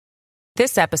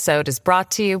This episode is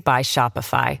brought to you by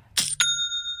Shopify.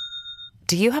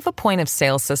 Do you have a point of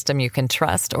sale system you can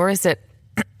trust, or is it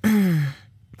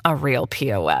a real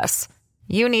POS?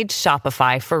 You need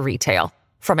Shopify for retail.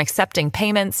 From accepting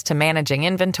payments to managing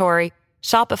inventory,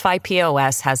 Shopify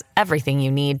POS has everything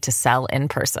you need to sell in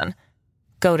person.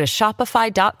 Go to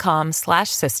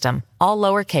shopify.com/system, all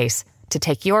lowercase, to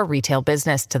take your retail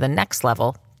business to the next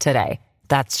level today.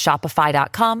 That's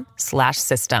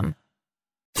shopify.com/system.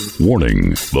 Warning,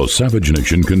 the Savage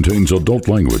Nation contains adult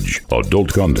language,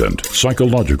 adult content,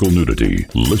 psychological nudity.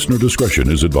 Listener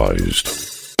discretion is advised.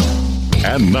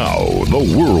 And now,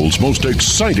 the world's most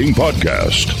exciting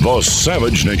podcast, The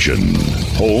Savage Nation,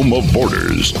 home of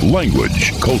borders,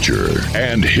 language, culture.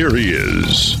 And here he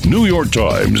is, New York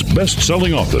Times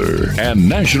best-selling author and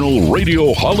National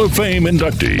Radio Hall of Fame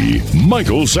inductee,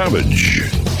 Michael Savage.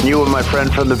 You were my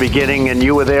friend from the beginning, and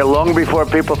you were there long before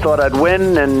people thought I'd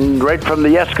win, and right from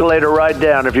the escalator ride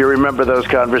down, if you remember those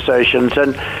conversations.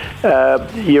 And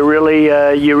you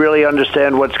really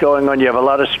understand what's going on. You have a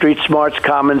lot of street smarts,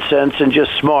 common sense, and just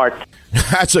smart.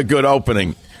 That's a good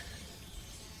opening.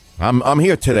 I'm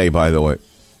here today, by the way.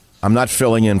 I'm not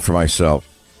filling in for myself.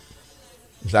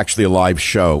 It's actually a live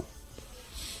show.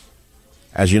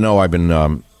 As you know, I've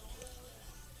been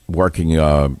working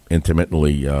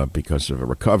intermittently because of a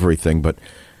recovery thing, but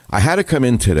I had to come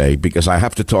in today because I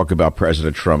have to talk about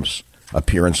President Trump's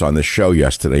appearance on this show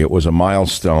yesterday. It was a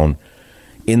milestone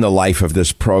in the life of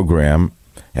this program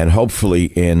and hopefully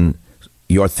in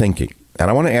your thinking. And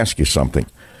I want to ask you something.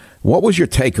 What was your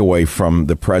takeaway from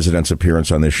the president's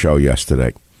appearance on this show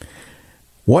yesterday?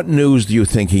 What news do you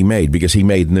think he made? Because he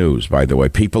made news, by the way.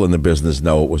 People in the business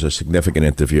know it was a significant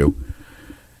interview.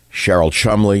 Cheryl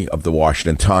Chumley of the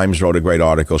Washington Times wrote a great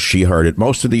article. She heard it.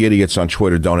 Most of the idiots on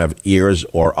Twitter don't have ears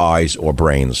or eyes or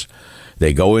brains.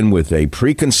 They go in with a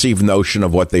preconceived notion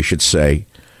of what they should say,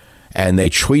 and they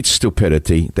tweet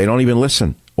stupidity. They don't even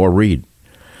listen or read.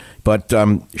 But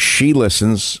she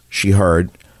listens. She heard.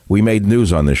 We made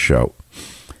news on this show.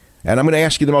 And I'm going to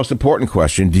ask you the most important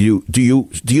question. Do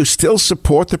you still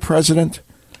support the president?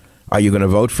 Are you going to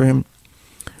vote for him?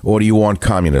 Or do you want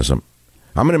communism?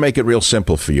 I'm going to make it real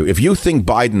simple for you. If you think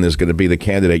Biden is going to be the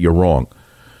candidate, you're wrong.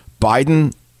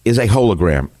 Biden is a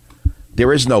hologram.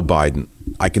 There is no Biden.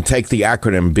 I can take the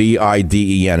acronym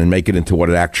BIDEN and make it into what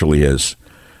it actually is.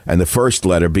 And the first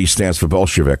letter, B, stands for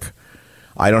Bolshevik.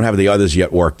 I don't have the others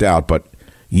yet worked out, but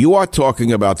you are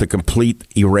talking about the complete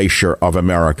erasure of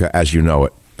America as you know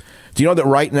it. Do you know that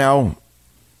right now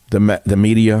the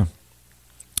media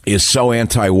is so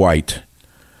anti-white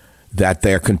that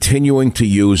they're continuing to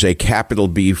use a capital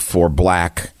B for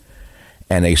black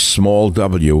and a small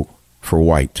w for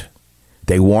white?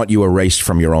 They want you erased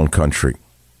from your own country.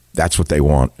 That's what they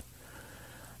want.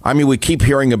 I mean, we keep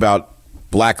hearing about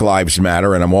Black Lives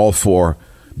Matter, and I'm all for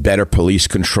better police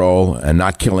control and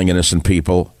not killing innocent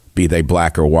people, be they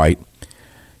black or white.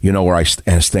 You know where I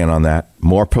stand on that.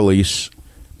 More police,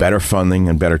 better funding,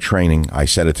 and better training. I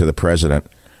said it to the president.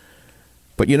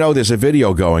 But you know, there's a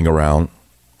video going around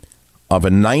of a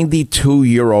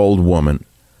 92-year-old woman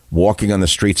walking on the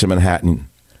streets of Manhattan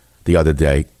the other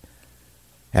day,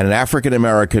 and an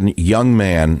African-American young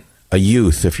man, a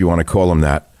youth, if you want to call him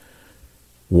that,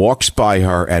 walks by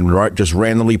her and just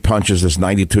randomly punches this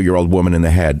 92-year-old woman in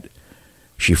the head.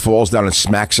 She falls down and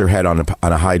smacks her head on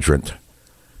a hydrant.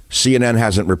 CNN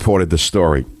hasn't reported the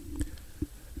story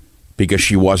because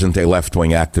she wasn't a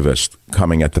left-wing activist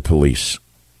coming at the police.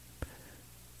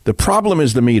 The problem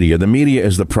is the media. The media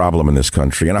is the problem in this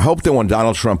country. And I hope that when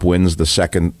Donald Trump wins the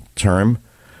second term,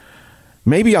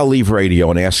 maybe I'll leave radio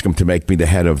and ask him to make me the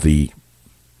head of the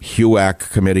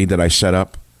HUAC committee that I set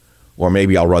up. Or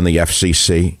maybe I'll run the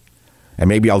FCC. And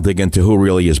maybe I'll dig into who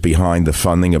really is behind the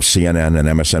funding of CNN and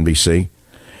MSNBC.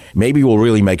 Maybe we'll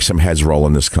really make some heads roll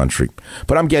in this country.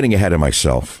 But I'm getting ahead of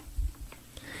myself.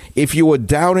 If you were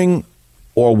doubting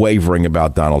or wavering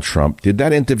about Donald Trump, did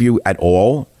that interview at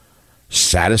all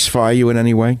satisfy you in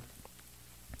any way?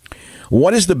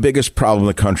 What is the biggest problem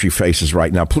the country faces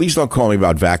right now? Please don't call me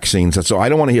about vaccines. That's all. I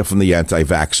don't want to hear from the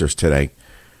anti-vaxxers today.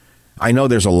 I know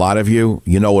there's a lot of you.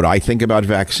 You know what I think about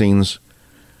vaccines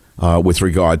with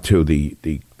regard to the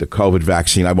COVID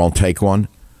vaccine. I won't take one.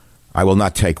 I will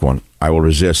not take one. I will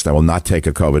resist. I will not take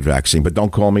a COVID vaccine. But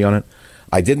don't call me on it.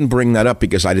 I didn't bring that up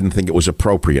because I didn't think it was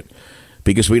appropriate.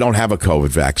 Because we don't have a COVID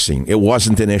vaccine. It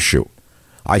wasn't an issue.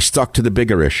 I stuck to the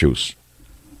bigger issues.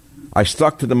 I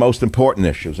stuck to the most important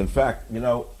issues. In fact, you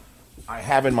know, I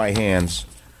have in my hands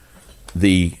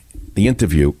the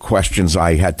interview questions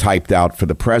I had typed out for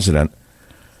the president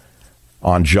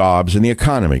on jobs and the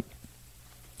economy,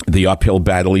 the uphill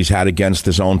battle he's had against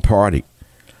his own party,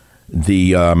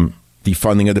 the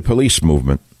defunding of the police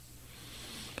movement,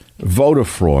 voter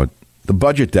fraud, the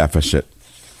budget deficit.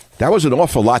 That was an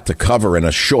awful lot to cover in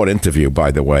a short interview,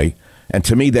 by the way. And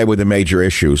to me, they were the major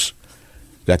issues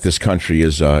that this country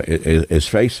is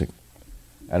facing.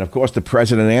 And, of course, the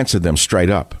president answered them straight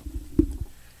up.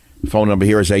 Phone number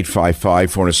here is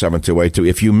 855-407-282.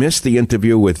 If you missed the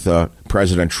interview with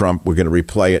President Trump, we're going to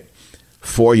replay it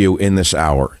for you in this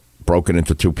hour, broken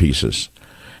into two pieces.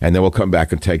 And then we'll come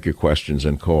back and take your questions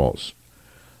and calls.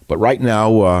 But right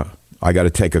now, I got to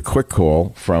take a quick call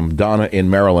from Donna in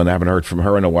Maryland. I haven't heard from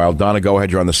her in a while. Donna, go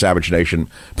ahead. You're on the Savage Nation.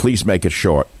 Please make it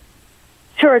short.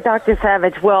 Sure, Dr.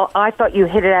 Savage. Well, I thought you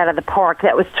hit it out of the park.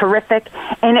 That was terrific.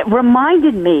 And it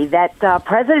reminded me that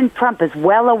President Trump is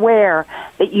well aware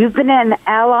that you've been an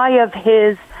ally of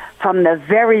his from the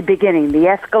very beginning, the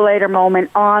escalator moment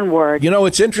onward. You know,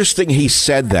 it's interesting he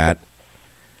said that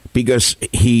because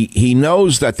he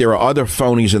knows that there are other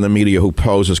phonies in the media who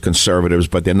pose as conservatives,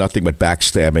 but they're nothing but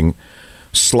backstabbing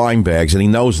slime bags, and he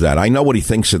knows that. I know what he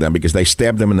thinks of them because they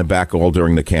stabbed him in the back all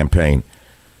during the campaign.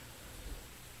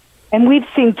 And we've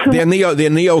seen They're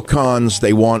neocons.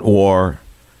 They want war.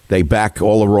 They back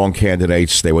all the wrong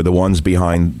candidates. They were the ones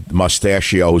behind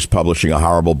Mustachio, who's publishing a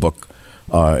horrible book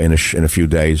in a few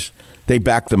days. They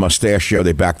back the Mustachio.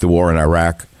 They back the war in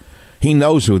Iraq. He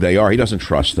knows who they are. He doesn't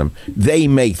trust them. They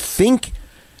may think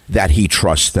that he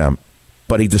trusts them,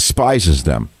 but he despises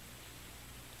them.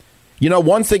 You know,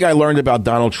 one thing I learned about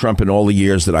Donald Trump in all the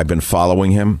years that I've been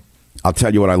following him, I'll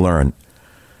tell you what I learned.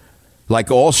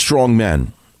 Like all strong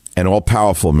men and all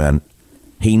powerful men,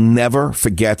 he never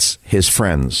forgets his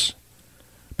friends.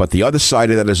 But the other side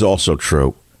of that is also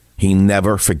true. He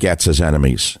never forgets his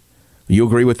enemies. You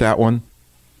agree with that one?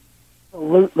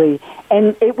 Absolutely.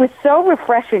 And it was so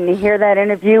refreshing to hear that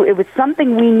interview. It was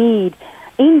something we need.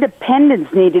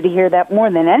 Independents needed to hear that more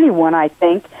than anyone, I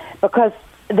think, because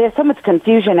there's so much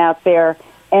confusion out there.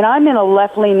 And I'm in a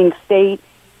left-leaning state,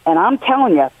 and I'm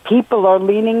telling you, people are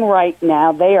leaning right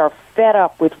now. They are fed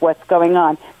up with what's going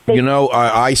on. You know,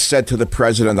 I said to the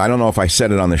president, I don't know if I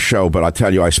said it on the show, but I'll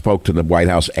tell you, I spoke to the White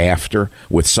House after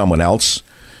with someone else.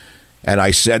 And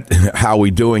I said, how are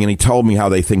we doing? And he told me how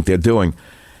they think they're doing.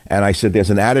 And I said, there's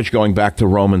an adage going back to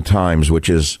Roman times, which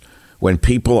is when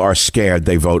people are scared,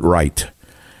 they vote right.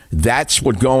 That's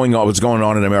what's going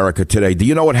on in America today. Do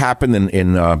you know what happened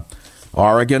in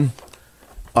Oregon?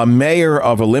 A mayor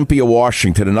of Olympia,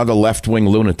 Washington, another left-wing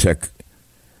lunatic,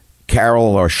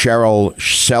 Cheryl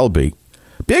Selby,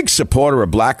 big supporter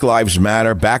of Black Lives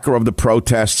Matter, backer of the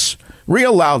protests,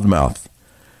 real loudmouth.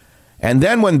 And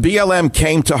then when BLM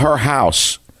came to her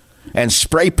house and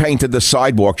spray painted the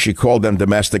sidewalk, she called them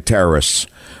domestic terrorists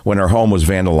when her home was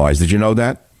vandalized. Did you know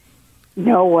that?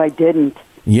 No, I didn't.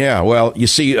 Yeah, well, you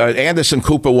see, Anderson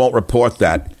Cooper won't report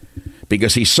that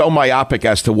because he's so myopic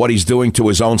as to what he's doing to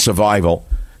his own survival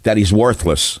that he's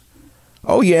worthless.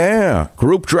 Oh, yeah.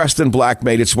 Group dressed in black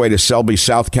made its way to Selby's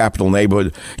South Capitol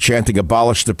neighborhood, chanting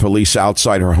abolish the police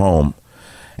outside her home.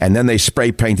 And then they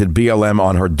spray painted BLM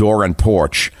on her door and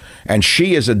porch. And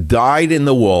she is a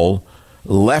dyed-in-the-wool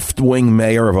left-wing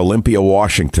mayor of Olympia,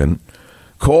 Washington,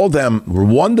 called them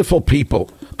wonderful people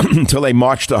until they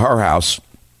marched to her house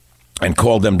and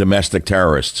called them domestic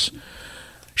terrorists.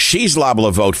 She's liable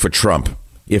to vote for Trump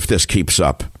if this keeps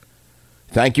up.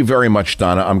 Thank you very much,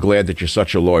 Donna. I'm glad that you're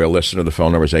such a loyal listener. The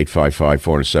phone number is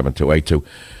 855-407-282.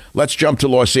 Let's jump to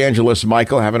Los Angeles.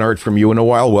 Michael, I haven't heard from you in a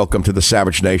while. Welcome to the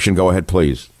Savage Nation. Go ahead,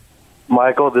 please.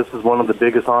 Michael, this is one of the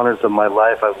biggest honors of my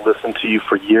life. I've listened to you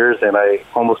for years, and I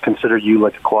almost consider you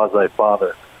like a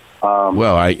quasi-father.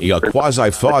 A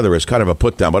quasi-father is kind of a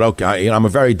put-down, but okay, I'm a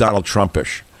very Donald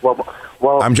Trumpish. Well,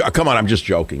 come on, I'm just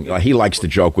joking. He likes to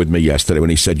joke with me yesterday when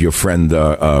he said your friend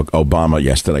Obama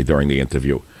yesterday during the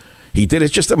interview. He did.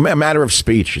 It's just a matter of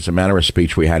speech. It's a matter of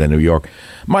speech we had in New York.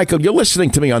 Michael, you're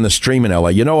listening to me on the stream in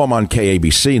L.A. You know I'm on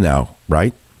KABC now,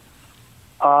 right?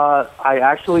 I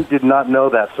actually did not know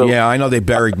that. So yeah, I know they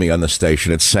buried me on the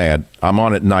station. It's sad. I'm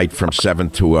on at night from 7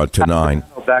 to 9.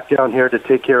 Back down here to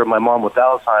take care of my mom with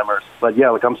Alzheimer's. But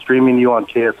yeah, I'm streaming you on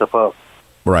KSFO.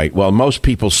 Right. Well, most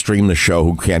people stream the show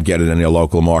who can't get it in their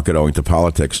local market owing to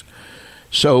politics.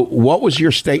 So what was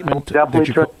your statement?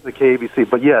 Definitely trust the KABC.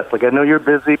 But yes, I know you're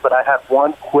busy, but I have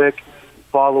one quick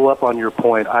follow-up on your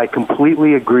point. I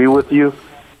completely agree with you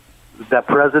that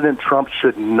President Trump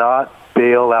should not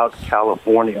bail out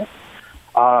California.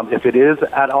 If it is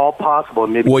at all possible,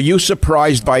 maybe. Were you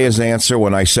surprised by his answer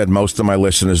when I said most of my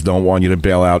listeners don't want you to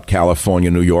bail out California,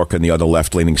 New York, and the other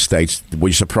left-leaning states? Were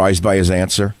you surprised by his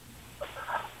answer?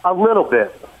 A little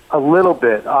bit.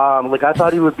 I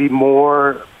thought he would be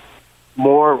more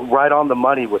more right on the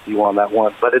money with you on that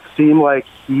one, but it seemed like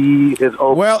he is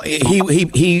open. Well,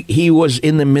 he was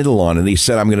in the middle on it. He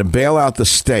said, I'm going to bail out the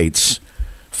states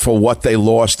for what they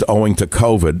lost owing to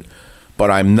COVID, but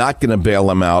I'm not going to bail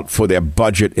them out for their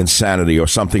budget insanity or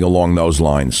something along those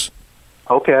lines.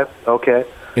 Okay.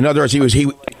 In other words,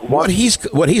 what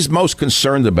he's most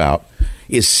concerned about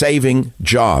is saving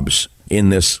jobs in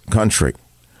this country.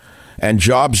 And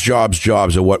jobs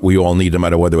are what we all need, no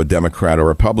matter whether we're Democrat or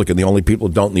Republican. The only people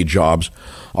who don't need jobs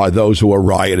are those who are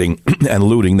rioting and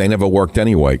looting. They never worked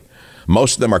anyway.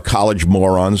 Most of them are college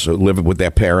morons who live with their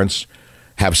parents,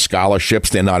 have scholarships.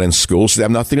 They're not in school, so they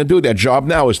have nothing to do. Their job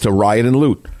now is to riot and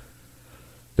loot.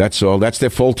 That's all. That's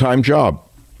their full-time job.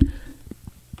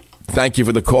 Thank you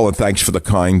for the call, and thanks for the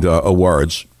kind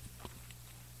words.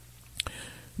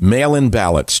 Mail-in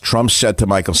ballots. Trump said to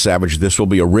Michael Savage, this will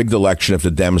be a rigged election if the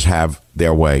Dems have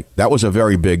their way. That was a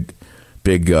very big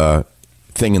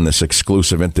thing in this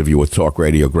exclusive interview with talk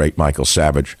radio great Michael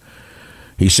Savage.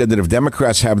 He said that if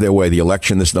Democrats have their way, the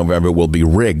election this November will be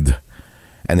rigged,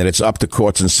 and that it's up to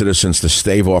courts and citizens to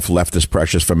stave off leftist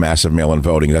pressures for massive mail-in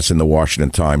voting. That's in the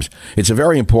Washington Times. It's a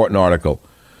very important article,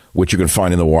 which you can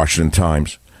find in the Washington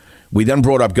Times. We then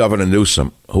brought up Governor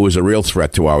Newsom, who is a real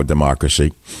threat to our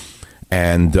democracy.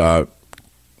 And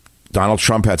Donald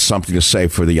Trump had something to say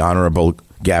for the Honorable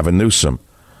Gavin Newsom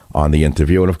on the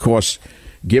interview. And, of course,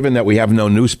 given that we have no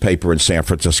newspaper in San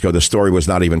Francisco, the story was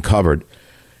not even covered.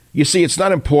 You see, it's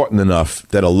not important enough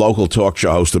that a local talk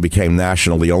show host who became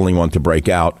national, the only one to break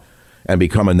out and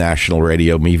become a national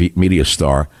radio media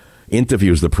star,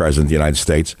 interviews the President of the United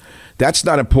States. That's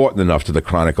not important enough to the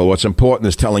Chronicle. What's important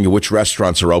is telling you which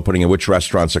restaurants are opening and which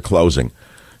restaurants are closing.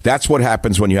 That's what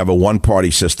happens when you have a one-party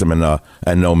system and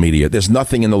no media. There's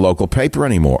nothing in the local paper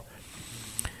anymore.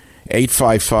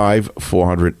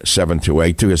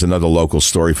 855-400-7282. Here's another local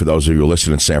story for those of you who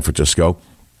listen in San Francisco.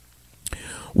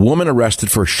 Woman arrested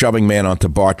for shoving man onto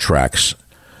BART tracks.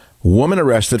 Woman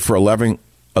arrested for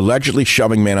allegedly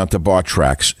shoving man onto BART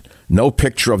tracks. No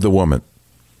picture of the woman.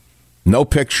 No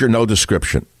picture, no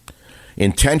description.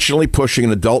 Intentionally pushing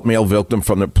an adult male victim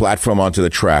from the platform onto the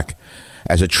track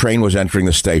as a train was entering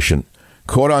the station.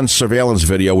 Caught on surveillance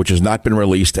video, which has not been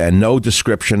released, and no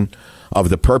description of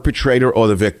the perpetrator or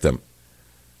the victim.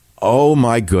 Oh,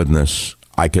 my goodness.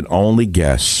 I can only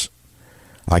guess.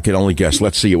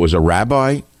 Let's see. It was a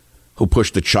rabbi who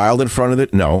pushed a child in front of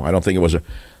it? No, I don't think it was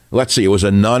Let's see. It was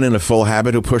a nun in a full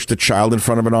habit who pushed a child in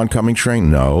front of an oncoming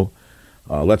train? No.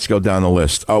 Let's go down the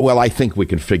list. Oh, well, I think we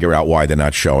can figure out why they're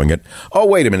not showing it. Oh,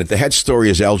 wait a minute. The head story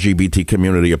is LGBT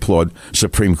community applaud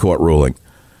Supreme Court ruling.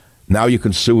 Now you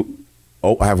can sue.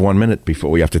 Oh, I have 1 minute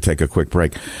before we have to take a quick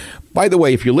break. By the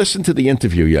way, if you listened to the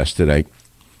interview yesterday,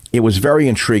 it was very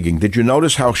intriguing. Did you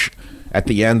notice how at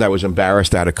the end I was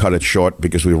embarrassed I had to cut it short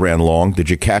because we ran long? Did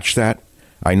you catch that?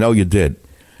 I know you did.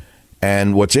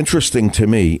 And what's interesting to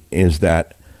me is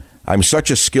that I'm such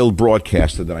a skilled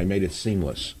broadcaster that I made it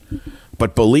seamless.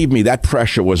 But believe me, that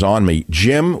pressure was on me.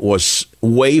 Jim was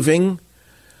waving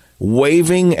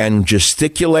and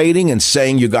gesticulating and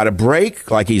saying, you got a break,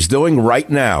 like he's doing right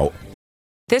now.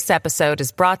 This episode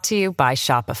is brought to you by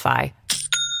Shopify.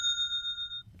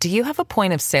 Do you have a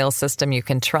point of sale system you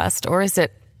can trust, or is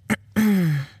it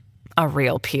a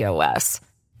real POS?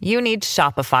 You need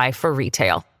Shopify for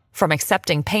retail. From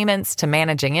accepting payments to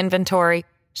managing inventory,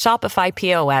 Shopify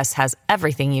POS has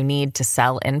everything you need to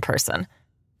sell in person.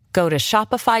 Go to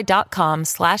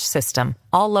shopify.com/system,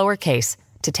 all lowercase,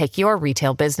 to take your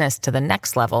retail business to the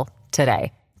next level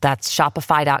today. That's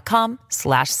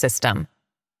shopify.com/system.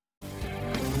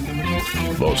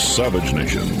 The Savage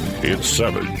Nation. It's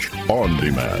Savage on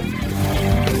Demand.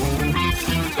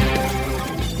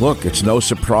 Look, it's no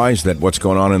surprise that what's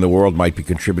going on in the world might be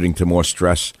contributing to more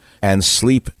stress and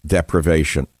sleep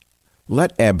deprivation.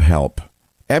 Let Ebb help.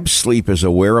 Ebb Sleep is a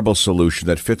wearable solution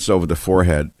that fits over the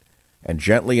forehead and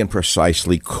gently and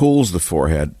precisely cools the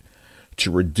forehead to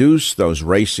reduce those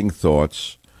racing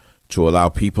thoughts, to allow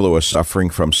people who are suffering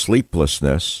from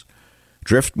sleeplessness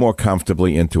drift more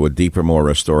comfortably into a deeper, more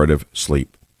restorative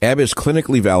sleep. Ebb is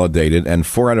clinically validated, and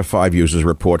 4 out of 5 users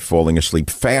report falling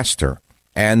asleep faster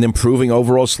and improving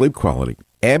overall sleep quality.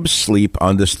 Ebb Sleep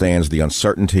understands the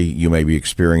uncertainty you may be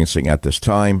experiencing at this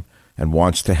time and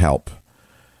wants to help.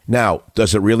 Now,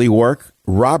 does it really work?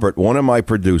 Robert, one of my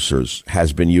producers,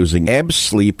 has been using Ebb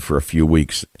Sleep for a few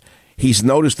weeks. He's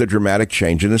noticed a dramatic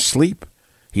change in his sleep.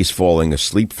 He's falling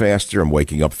asleep faster and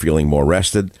waking up feeling more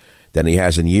rested than he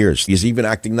has in years. He's even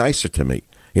acting nicer to me.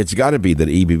 It's got to be that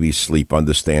EBB Sleep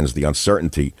understands the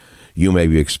uncertainty you may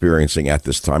be experiencing at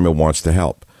this time and wants to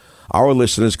help. Our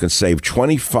listeners can save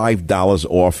 $25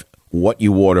 off what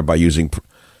you order by using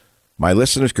My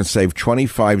listeners can save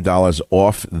 $25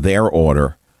 off their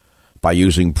order by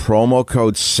using promo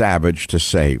code SAVAGE to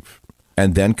save,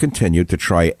 and then continue to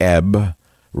try Ebb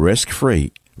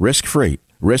risk-free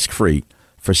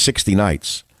for 60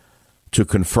 nights to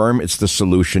confirm it's the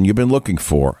solution you've been looking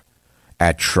for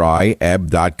at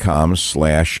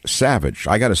tryebb.com/savage.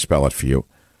 I got to spell it for you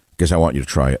because I want you to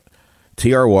try it.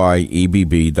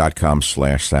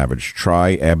 tryebb.com/savage.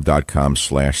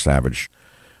 tryebb.com/savage.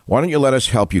 Why don't you let us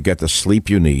help you get the sleep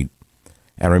you need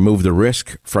and remove the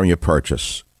risk from your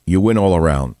purchase? You win all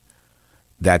around.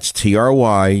 That's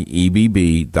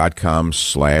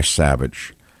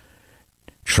tryebb.com/savage.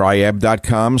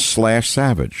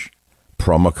 tryebb.com/savage.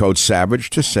 Promo code SAVAGE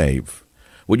to save.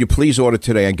 Would you please order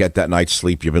today and get that night's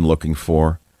sleep you've been looking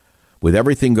for? With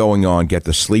everything going on, get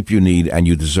the sleep you need and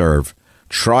you deserve.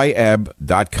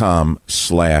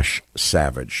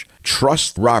 tryebb.com/savage.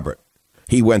 Trust Robert.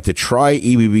 He went to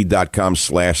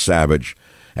tryebb.com/savage,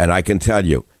 and I can tell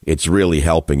you, it's really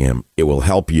helping him. It will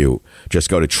help you. Just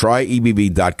go to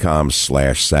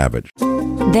tryebb.com/savage.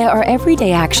 There are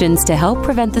everyday actions to help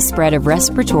prevent the spread of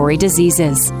respiratory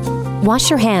diseases. Wash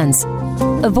your hands.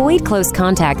 Avoid close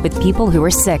contact with people who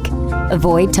are sick.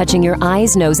 Avoid touching your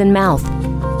eyes, nose, and mouth.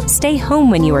 Stay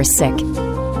home when you are sick.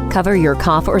 Cover your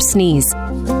cough or sneeze.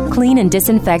 Clean and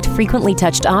disinfect frequently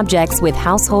touched objects with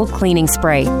household cleaning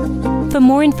spray. For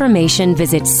more information,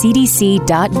 visit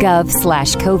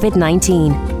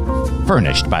cdc.gov/COVID-19.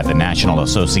 Furnished by the National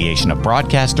Association of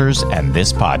Broadcasters and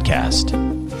this podcast.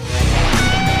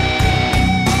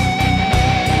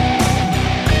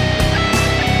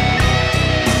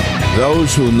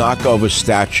 Those who knock over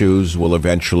statues will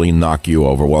eventually knock you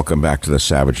over. Welcome back to the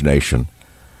Savage Nation.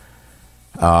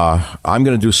 I'm going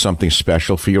to do something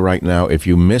special for you right now. If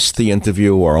you missed the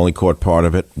interview or only caught part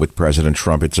of it with President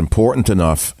Trump, it's important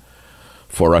enough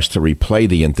for us to replay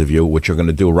the interview, which you're going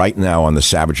to do right now on the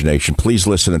Savage Nation. Please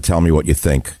listen and tell me what you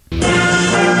think.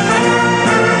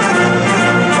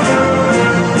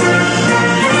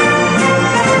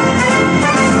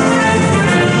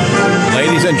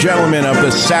 Ladies and gentlemen of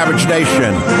the Savage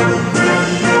Nation,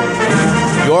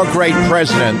 your great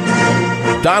president,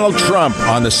 Donald Trump,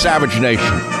 on the Savage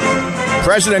Nation.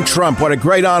 President Trump, what a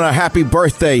great honor. Happy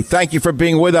birthday. Thank you for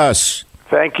being with us.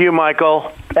 Thank you,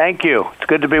 Michael. Thank you. It's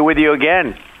good to be with you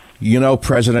again. You know,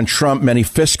 President Trump, many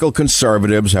fiscal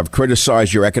conservatives have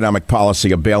criticized your economic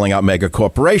policy of bailing out mega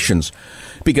corporations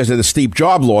because of the steep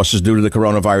job losses due to the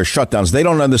coronavirus shutdowns. They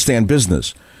don't understand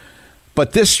business.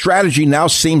 But this strategy now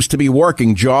seems to be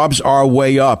working. Jobs are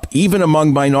way up, even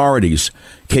among minorities.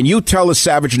 Can you tell the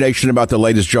Savage Nation about the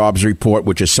latest jobs report,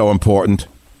 which is so important?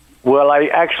 Well, I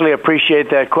actually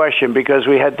appreciate that question because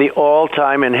we had the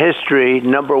all-time in history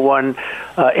number one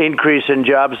increase in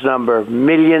jobs number.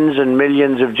 Millions and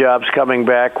millions of jobs coming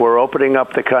back. We're opening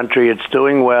up the country. It's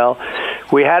doing well.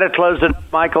 We had to close it,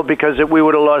 Michael, because we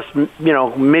would have lost,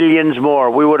 millions more.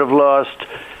 We would have lost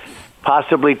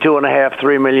possibly 2.5,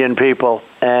 3 million people,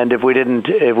 and if we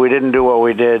didn't do what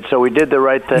we did, so we did the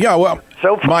right thing. Yeah, well,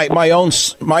 so my own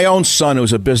son,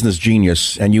 who's a business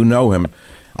genius, and you know him,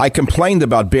 I complained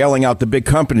about bailing out the big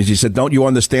companies. He said, "Don't you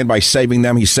understand? By saving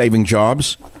them, he's saving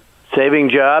jobs." Saving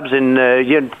jobs,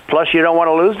 and plus you don't want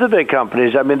to lose the big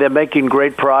companies. I mean, they're making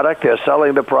great product. They're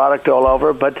selling the product all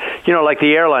over. But, like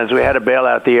the airlines, we had to bail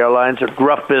out the airlines. A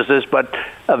rough business, but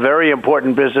a very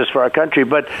important business for our country.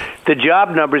 But the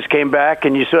job numbers came back,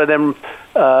 and you saw them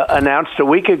announced a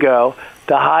week ago,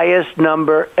 the highest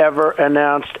number ever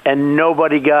announced, and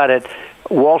nobody got it.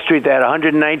 Wall Street, they had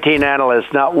 119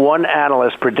 analysts. Not one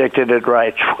analyst predicted it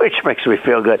right, which makes me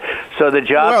feel good. So the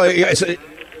job... Well, it's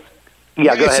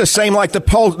the same like the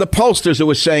pollsters who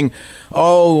were saying,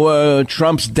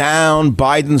 Trump's down,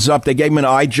 Biden's up. They gave him an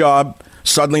eye job.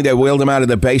 Suddenly they wheeled him out of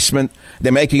the basement.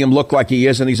 They're making him look like he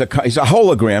is, and he's a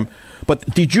hologram.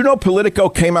 But did you know Politico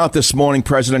came out this morning,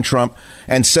 President Trump,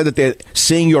 and said that they're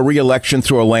seeing your reelection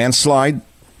through a landslide?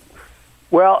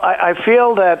 Well, I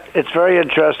feel that it's very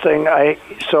interesting. I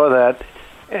saw that,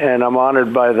 and I'm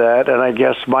honored by that. And I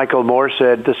guess Michael Moore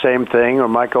said the same thing, or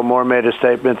Michael Moore made a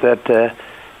statement that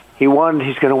he won,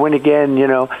 he's going to win again,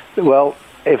 Well,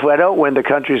 if I don't win, the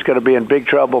country's going to be in big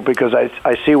trouble because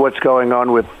I see what's going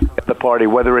on with the party,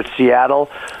 whether it's Seattle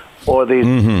or these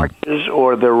marches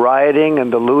or the rioting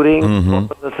and the looting, all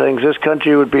of the things. This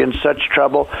country would be in such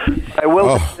trouble. I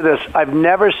will say this. I've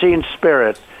never seen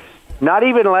spirit, not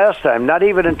even last time, not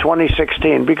even in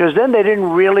 2016, because then they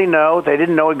didn't really know. They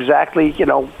didn't know exactly,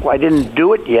 I didn't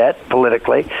do it yet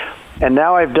politically. And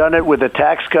now I've done it with the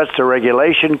tax cuts, the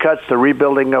regulation cuts, the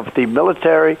rebuilding of the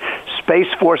military,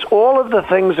 Space Force, all of the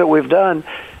things that we've done.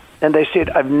 and they see it.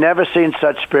 I've never seen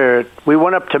such spirit. We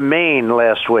went up to Maine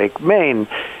last week, and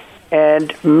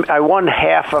I won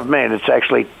half of Maine. It's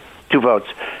actually 2 votes,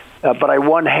 but I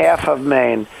won half of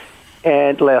Maine,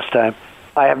 and last time.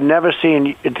 I have never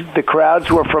seen, the crowds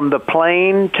were from the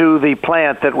plane to the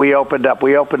plant that we opened up.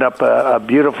 We opened up a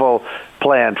beautiful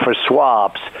plant for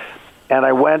swabs, and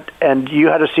I went, and you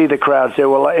had to see the crowds. It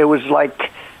was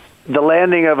like the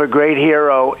landing of a great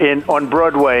hero on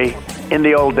Broadway in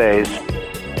the old days.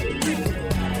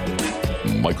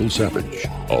 Michael Savage,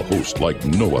 a host like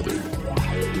no other.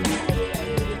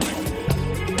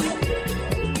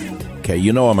 Okay,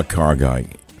 you know I'm a car guy.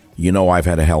 You know I've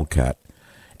had a Hellcat.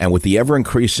 And with the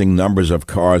ever-increasing numbers of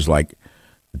cars like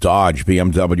Dodge,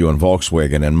 BMW, and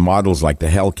Volkswagen, and models like the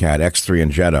Hellcat, X3,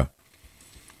 and Jetta,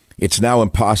 it's now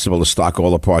impossible to stock all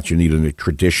the parts you need in a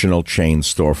traditional chain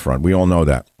storefront. We all know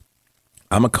that.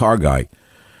 I'm a car guy,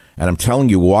 and I'm telling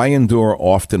you, why endure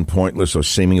often pointless or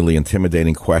seemingly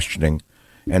intimidating questioning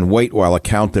and wait while a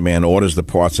counterman orders the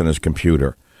parts on his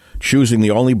computer, choosing the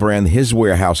only brand his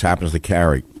warehouse happens to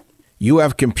carry? You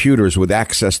have computers with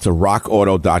access to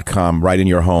rockauto.com right in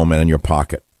your home and in your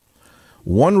pocket.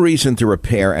 One reason to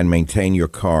repair and maintain your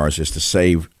cars is to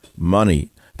save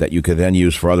money that you can then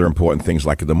use for other important things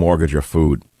like the mortgage or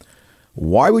food.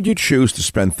 Why would you choose to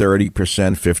spend 30%,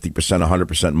 50%,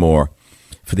 100% more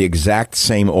for the exact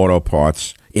same auto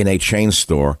parts in a chain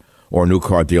store or a new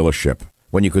car dealership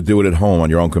when you could do it at home on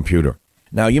your own computer?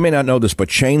 Now, you may not know this, but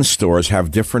chain stores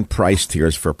have different price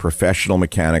tiers for professional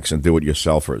mechanics and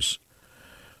do-it-yourselfers.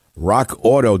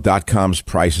 RockAuto.com's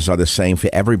prices are the same for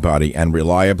everybody, and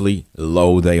reliably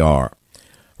low they are.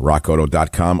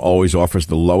 RockAuto.com always offers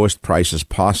the lowest prices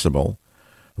possible,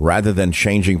 rather than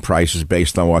changing prices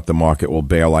based on what the market will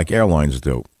bear like airlines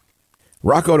do.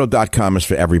 RockAuto.com is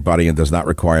for everybody and does not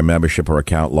require membership or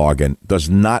account login. Does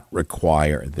not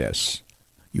require this.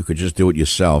 You could just do it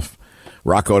yourself.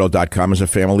 RockAuto.com is a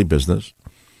family business,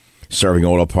 serving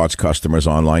auto parts customers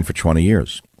online for 20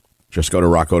 years. Just go to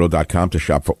rockauto.com to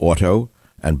shop for auto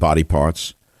and body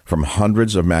parts from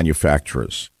hundreds of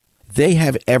manufacturers. They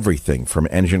have everything from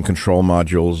engine control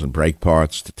modules and brake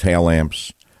parts to tail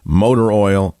lamps, motor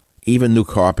oil, even new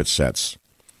carpet sets.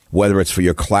 Whether it's for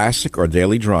your classic or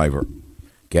daily driver,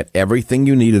 get everything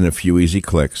you need in a few easy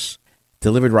clicks,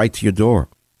 delivered right to your door.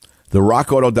 The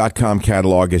rockauto.com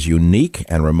catalog is unique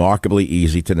and remarkably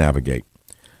easy to navigate.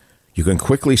 You can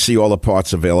quickly see all the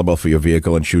parts available for your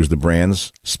vehicle and choose the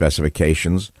brands,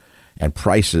 specifications, and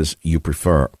prices you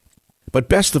prefer. But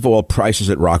best of all, prices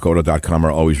at rockauto.com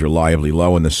are always reliably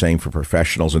low, and the same for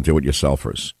professionals and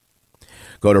do-it-yourselfers.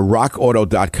 Go to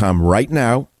rockauto.com right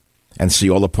now and see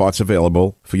all the parts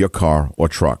available for your car or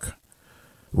truck.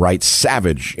 Write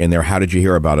SAVAGE in their How Did You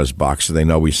Hear About Us box so they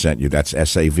know we sent you. That's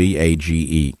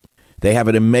SAVAGE. They have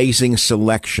an amazing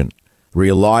selection,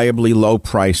 reliably low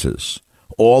prices,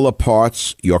 all the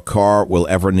parts your car will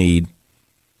ever need.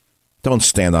 Don't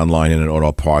stand online in an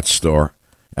auto parts store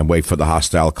and wait for the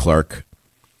hostile clerk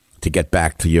to get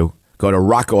back to you. Go to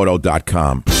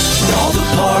rockauto.com. All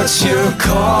the parts your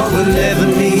car will ever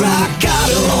need. Rock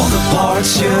Auto. All the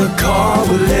parts your car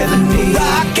will ever need.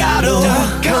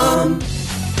 RockAuto.com.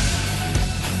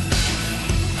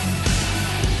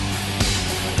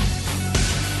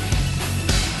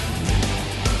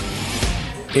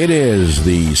 It is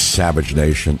the Savage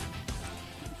Nation.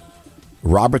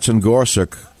 Robertson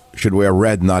Gorsuch should wear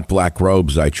red, not black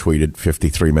robes, I tweeted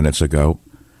 53 minutes ago.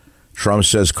 Trump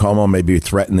says Cuomo may be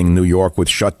threatening New York with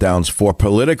shutdowns for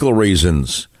political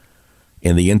reasons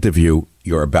in the interview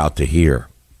you're about to hear.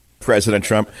 President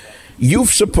Trump,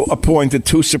 you've appointed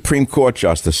 2 Supreme Court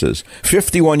justices,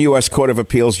 51 U.S. Court of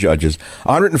Appeals judges,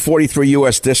 143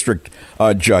 U.S. District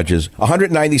judges,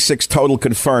 196 total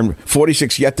confirmed,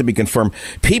 46 yet to be confirmed.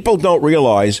 People don't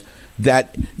realize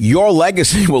that your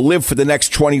legacy will live for the next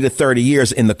 20 to 30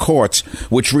 years in the courts,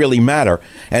 which really matter.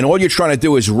 And all you're trying to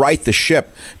do is right the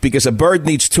ship, because a bird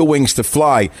needs 2 wings to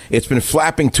fly. It's been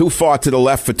flapping too far to the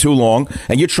left for too long,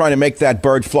 and you're trying to make that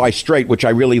bird fly straight, which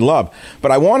I really love.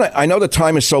 But I know the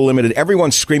time is so limited.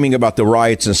 Everyone's screaming about the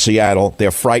riots in Seattle. They're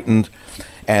frightened.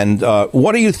 And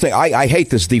what do you think? I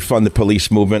hate this defund the police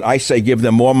movement. I say give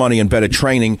them more money and better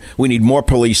training. We need more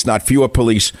police, not fewer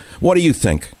police. What do you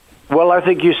think? Well, I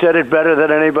think you said it better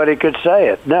than anybody could say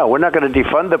it. No, we're not going to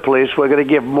defund the police. We're going to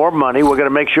give more money. We're going to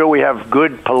make sure we have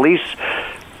good policemen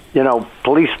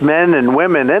and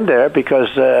women in there, because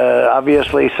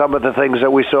obviously some of the things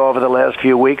that we saw over the last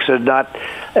few weeks are not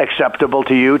acceptable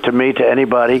to you, to me, to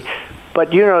anybody.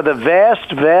 But, the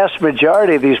vast, vast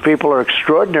majority of these people are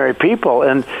extraordinary people,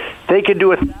 and they can do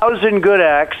 1,000 good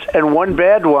acts and 1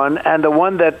 bad one, and the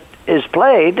one that is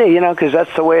played, because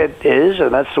that's the way it is,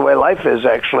 and that's the way life is,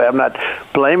 actually. I'm not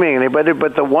blaming anybody,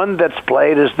 but the one that's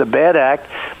played is the bad act,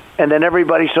 and then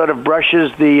everybody sort of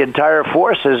brushes the entire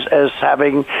force as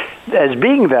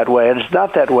being that way, and it's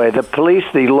not that way. The police,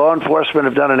 the law enforcement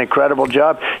have done an incredible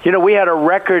job. We had a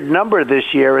record number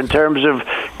this year in terms of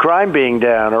crime being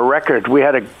down, a record. We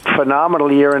had a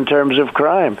phenomenal year in terms of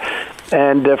crime.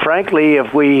 And frankly,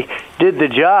 if we did the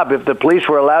job, if the police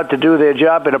were allowed to do their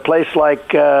job in a place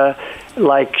like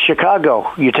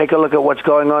Chicago, you take a look at what's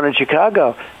going on in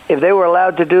Chicago. If they were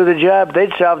allowed to do the job,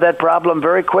 they'd solve that problem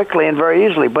very quickly and very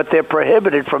easily. But they're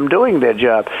prohibited from doing their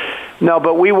job. No,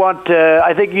 but we want,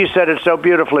 I think you said it so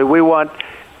beautifully, we want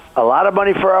a lot of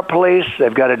money for our police.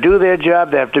 They've got to do their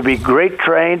job. They have to be great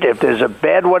trained. If there's a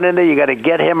bad one in there, you got to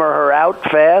get him or her out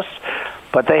fast.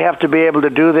 But they have to be able to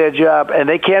do their job, and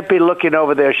they can't be looking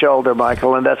over their shoulder,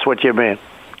 Michael, and that's what you mean.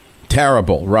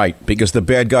 Terrible, right, because the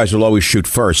bad guys will always shoot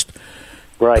first.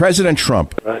 Right. President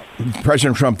Trump,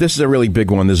 this is a really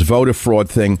big one, this voter fraud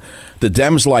thing. The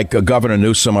Dems, like Governor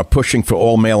Newsom, are pushing for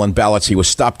all mail-in ballots. He was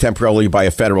stopped temporarily by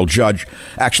a federal judge,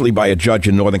 actually by a judge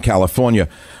in Northern California.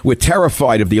 We're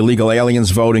terrified of the illegal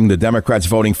aliens voting, the Democrats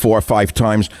voting 4 or 5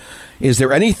 times. Is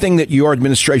there anything that your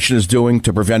administration is doing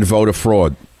to prevent voter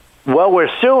fraud? Well, we're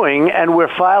suing, and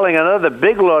we're filing another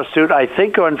big lawsuit, I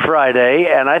think, on Friday,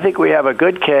 and I think we have a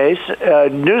good case.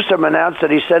 Newsom announced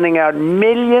that he's sending out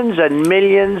millions and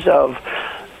millions of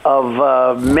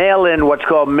mail-in, what's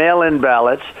called mail-in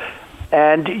ballots.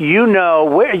 And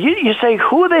where you say,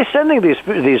 who are they sending these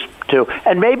to?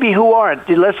 And maybe who aren't.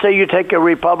 Let's say you take a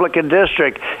Republican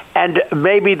district, and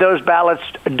maybe those ballots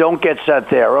don't get sent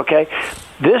there, okay?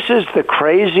 This is the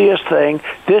craziest thing.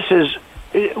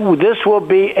 This will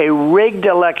be a rigged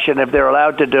election if they're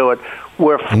allowed to do it.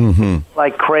 We're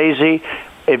like crazy.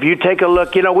 If you take a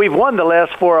look, we've won the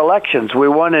last 4 elections. We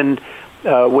won in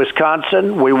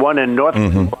Wisconsin. We won in North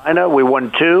Carolina. We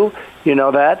won 2. You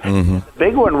know that?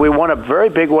 Big one. We won a very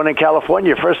big one in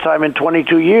California, first time in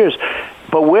 22 years.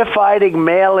 But we're fighting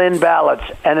mail-in ballots.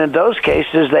 And in those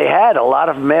cases, they had a lot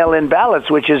of mail-in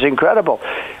ballots, which is incredible.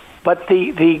 But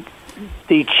the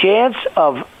chance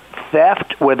of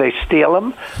theft, where they steal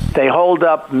them, they hold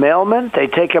up mailmen, they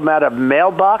take them out of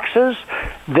mailboxes,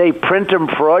 they print them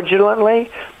fraudulently.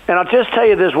 And I'll just tell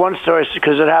you this one story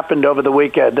because it happened over the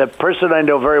weekend. The person I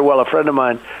know very well, a friend of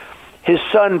mine, his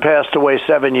son passed away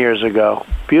 7 years ago.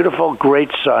 Beautiful,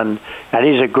 great son, and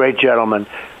he's a great gentleman.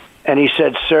 And he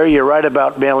said, "Sir, you're right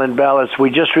about mail-in ballots.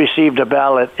 We just received a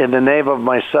ballot in the name of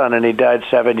my son, and he died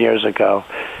 7 years ago."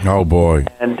 Oh, boy.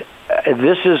 And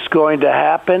this is going to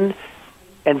happen.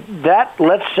 And that,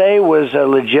 let's say, was a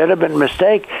legitimate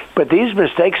mistake. But these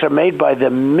mistakes are made by the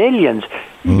millions.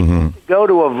 Go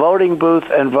to a voting booth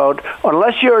and vote,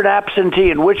 unless you're an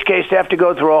absentee, in which case they have to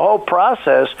go through a whole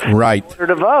process in order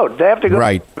to vote. They have to go through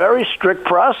a very strict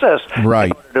process.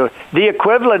 Right. The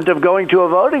equivalent of going to a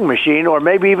voting machine, or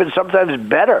maybe even sometimes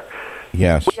better.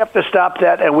 Yes. We have to stop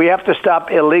that, and we have to stop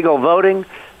illegal voting.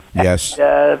 Yes.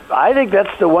 I think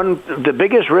that's the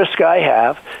biggest risk I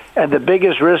have, and the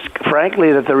biggest risk,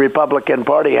 frankly, that the Republican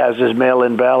Party has is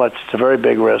mail-in ballots. It's a very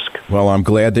big risk. Well, I'm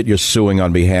glad that you're suing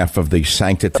on behalf of the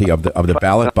sanctity of the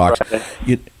ballot box.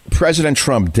 President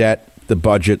Trump, debt, the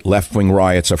budget, left-wing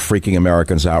riots are freaking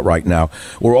Americans out right now.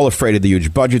 We're all afraid of the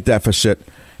huge budget deficit,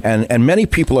 and many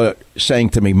people are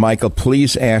saying to me, Michael,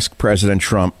 please ask President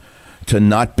Trump to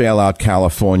not bail out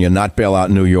California, not bail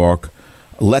out New York.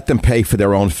 Let them pay for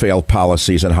their own failed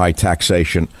policies and high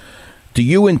taxation. Do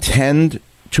you intend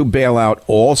to bail out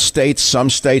all states, some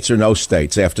states, or no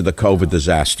states after the COVID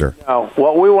disaster? No.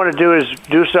 What we want to do is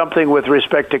do something with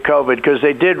respect to COVID, because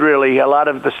they did really, a lot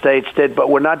of the states did, but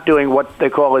we're not doing what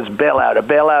they call as bailout. A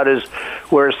bailout is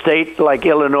where a state like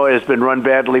Illinois has been run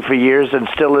badly for years and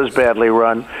still is badly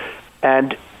run.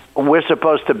 And we're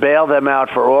supposed to bail them out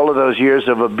for all of those years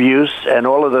of abuse and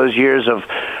all of those years of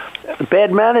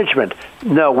bad management.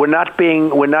 No, we're not doing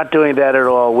that at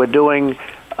all.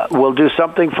 We'll do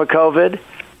something for COVID.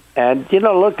 And,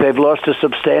 look, they've lost a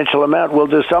substantial amount. We'll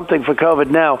do something for COVID.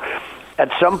 Now, at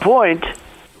some point,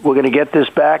 we're going to get this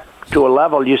back to a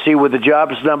level, you see, with the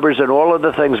jobs numbers and all of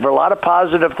the things. There are a lot of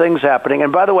positive things happening.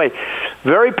 And by the way,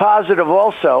 very positive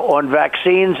also on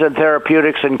vaccines and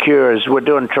therapeutics and cures. We're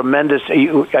doing tremendous.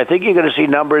 I think you're going to see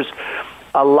numbers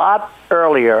a lot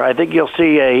earlier. I think you'll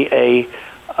see a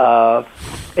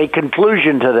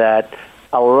conclusion to that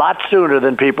a lot sooner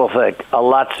than people think, a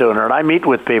lot sooner. And I meet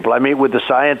with people. I meet with the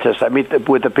scientists. I meet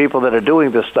with the people that are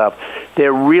doing this stuff.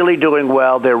 They're really doing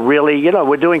well. They're really,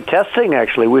 we're doing testing,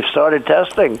 actually. We've started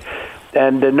testing.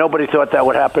 And nobody thought that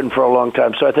would happen for a long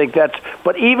time. So I think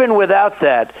but even without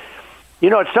that,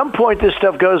 At some point this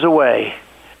stuff goes away,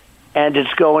 and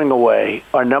it's going away.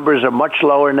 Our numbers are much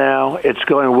lower now.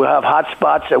 We'll have hot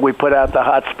spots, and we put out the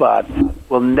hot spot.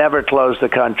 We'll never close the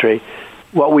country.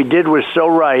 What we did was so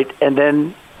right, and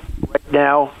then right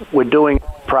now we're doing it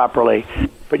properly.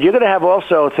 But you're going to have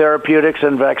also therapeutics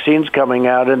and vaccines coming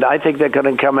out, and I think they're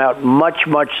going to come out much,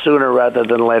 much sooner rather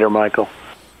than later, Michael.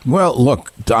 Well,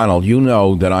 look, Donald, you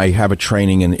know that I have a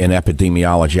training in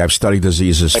epidemiology. I've studied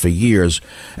diseases for years,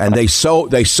 and they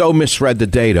so misread the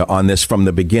data on this from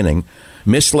the beginning,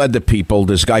 misled the people.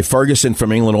 This guy Ferguson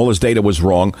from England, all his data was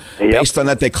wrong. Yep. Based on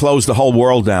that, they closed the whole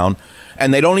world down,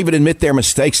 and they don't even admit their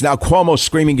mistakes. Now Cuomo's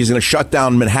screaming he's going to shut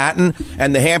down Manhattan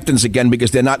and the Hamptons again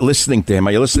because they're not listening to him.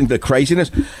 Are you listening to the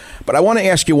craziness? But I want to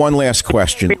ask you one last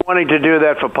question. Wanting to do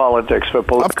that for politics, of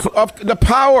the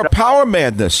power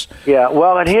madness. Yeah,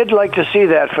 well, and he'd like to see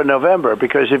that for November,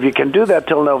 because if you can do that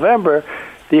till November,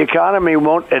 the economy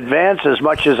won't advance as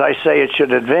much as I say it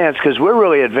should advance, because we're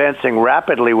really advancing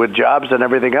rapidly with jobs and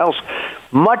everything else,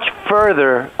 much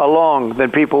further along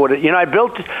than people would. I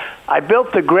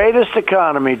built the greatest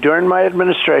economy during my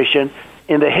administration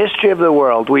in the history of the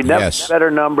world. We never had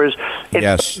better numbers.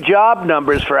 It's job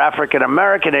numbers for African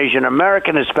American, Asian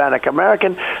American, Hispanic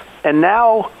American, and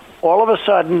now all of a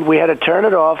sudden we had to turn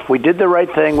it off. We did the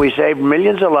right thing. We saved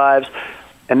millions of lives,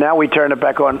 and now we turn it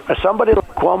back on. Somebody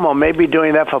like Cuomo may be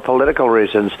doing that for political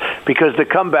reasons, because the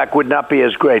comeback would not be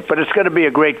as great, but it's going to be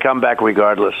a great comeback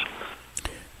regardless.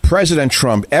 President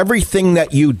Trump, everything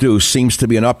that you do seems to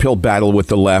be an uphill battle with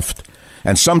the left,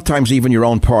 and sometimes even your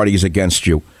own party is against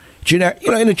you. In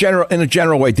a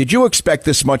general way, did you expect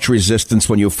this much resistance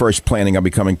when you were first planning on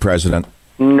becoming president?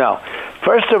 No.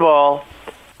 First of all,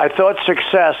 I thought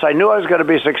success. I knew I was going to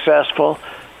be successful,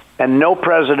 and no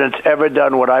president's ever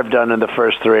done what I've done in the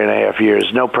first 3.5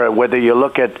 years. Whether you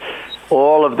look at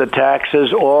all of the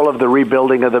taxes, all of the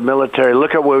rebuilding of the military.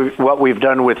 Look at what we've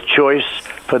done with choice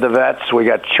for the vets. We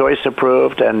got choice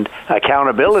approved and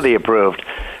accountability approved.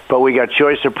 But we got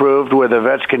choice approved where the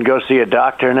vets can go see a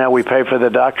doctor now. We pay for the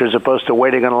doctor as opposed to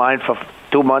waiting in line for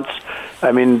 2 months.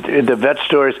 I mean, the vet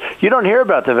stores, you don't hear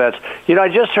about the vets. I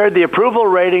just heard the approval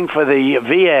rating for the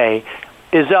VA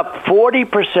is up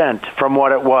 40% from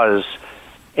what it was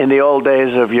in the old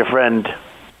days of your friend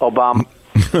Obama.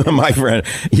 My friend.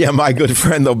 Yeah, my good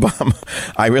friend Obama.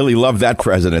 I really love that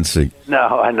presidency.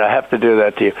 No, I have to do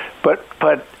that to you.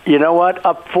 But you know what?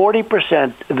 Up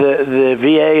 40%. The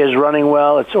VA is running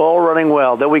well. It's all running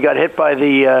well. Then we got hit by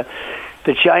the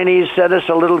Chinese sent us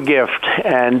a little gift,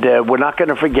 and we're not going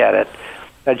to forget it.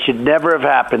 That should never have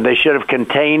happened. They should have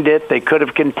contained it. They could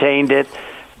have contained it.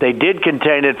 They did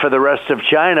contain it for the rest of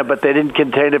China, but they didn't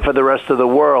contain it for the rest of the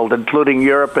world, including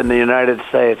Europe and the United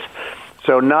States.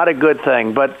 So not a good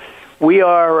thing. But we've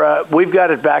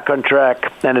got it back on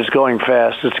track, and it's going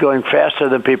fast. It's going faster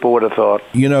than people would have thought.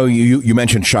 You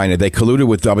mentioned China. They colluded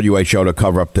with WHO to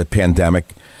cover up the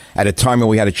pandemic at a time when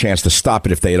we had a chance to stop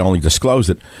it if they had only disclosed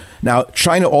it. Now,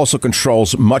 China also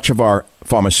controls much of our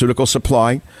pharmaceutical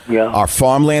supply. Yeah. Our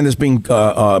farmland is being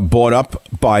bought up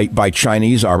by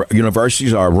Chinese. Our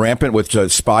universities are rampant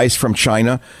with spies from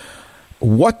China.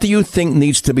 What do you think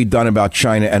needs to be done about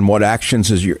China, and what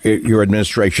actions is your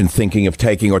administration thinking of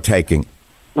taking or taking?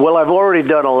 Well, I've already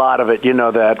done a lot of it. You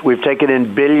know that. We've taken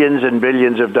in billions and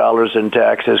billions of dollars in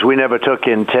taxes. We never took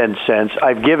in 10 cents.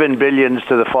 I've given billions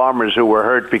to the farmers who were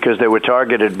hurt because they were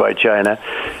targeted by China.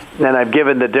 And I've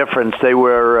given the difference. It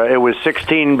was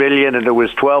 16 billion and it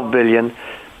was 12 billion.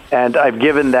 And I've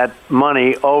given that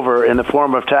money over in the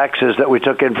form of taxes that we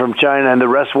took in from China, and the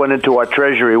rest went into our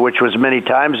treasury, which was many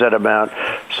times that amount.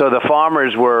 So the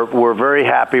farmers were very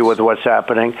happy with what's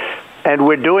happening. And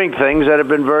we're doing things that have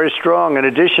been very strong. In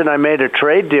addition, I made a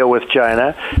trade deal with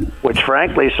China, which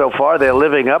frankly, so far they're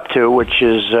living up to, which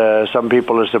is some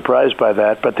people are surprised by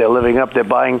that, but they're living up. They're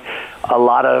buying a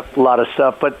lot of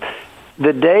stuff. But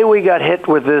the day we got hit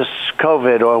with this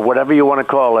COVID, or whatever you want to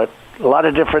call it, a lot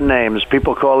of different names.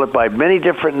 People call it by many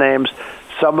different names,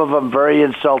 some of them very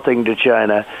insulting to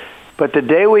China. But the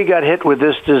day we got hit with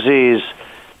this disease,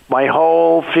 my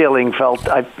whole feeling felt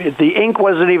the ink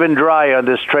wasn't even dry on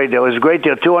this trade deal. It was a great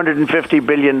deal, $250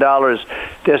 billion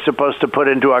they're supposed to put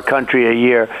into our country a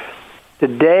year. The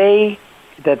day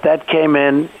that came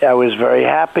in, I was very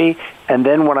happy. And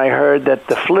then when I heard that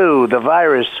the flu, the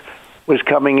virus, was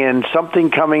coming in,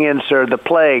 something coming in, sir, the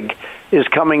plague is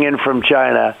coming in from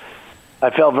China, I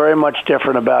felt very much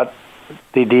different about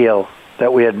the deal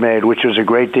that we had made, which was a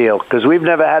great deal, because we've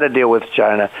never had a deal with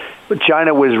China. But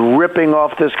China was ripping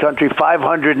off this country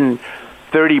 $530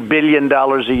 billion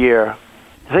a year.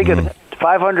 Think of that,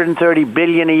 $530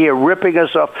 billion a year, ripping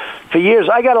us off for years.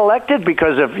 I got elected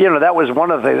because of, that was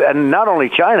one of the, and not only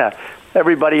China,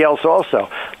 everybody else also.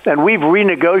 And we've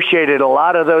renegotiated a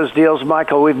lot of those deals,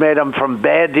 Michael. We've made them from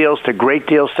bad deals to great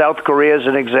deals. South Korea is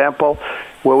an example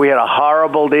where we had a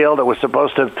horrible deal that was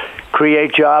supposed to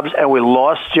create jobs, and we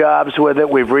lost jobs with it.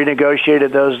 We've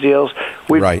renegotiated those deals.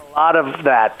 We've done a lot of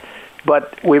that.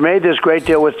 But we made this great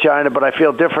deal with China, but I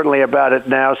feel differently about it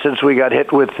now since we got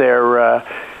hit with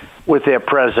their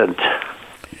present.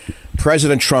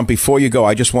 President Trump, before you go,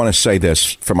 I just want to say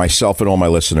this for myself and all my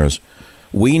listeners.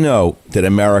 We know that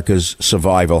America's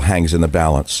survival hangs in the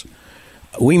balance.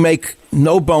 We make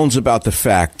no bones about the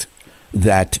fact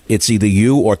that it's either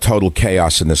you or total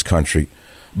chaos in this country.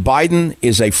 Biden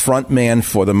is a front man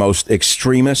for the most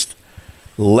extremist,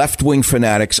 left-wing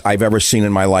fanatics I've ever seen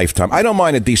in my lifetime. I don't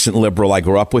mind a decent liberal. I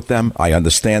grew up with them. I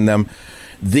understand them.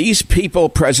 These people,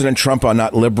 President Trump, are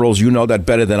not liberals. You know that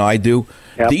better than I do.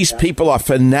 Yep. These people are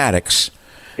fanatics.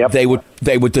 Yep.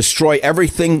 They would destroy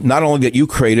everything, not only that you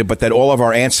created, but that all of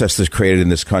our ancestors created in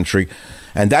this country.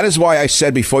 And that is why I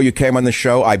said before you came on the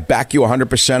show, I back you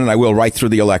 100%, and I will right through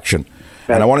the election.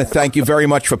 And I want to thank you very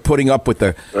much for putting up with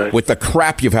the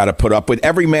crap you've had to put up with.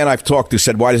 Every man I've talked to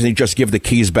said, why doesn't he just give the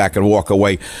keys back and walk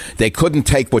away? They couldn't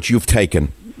take what you've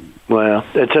taken. Well,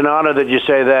 it's an honor that you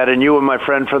say that, and you were my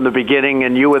friend from the beginning,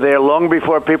 and you were there long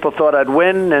before people thought I'd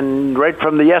win, and right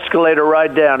from the escalator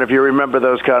ride down, if you remember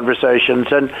those conversations.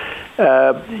 And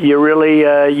you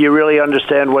really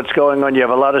understand what's going on. You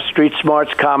have a lot of street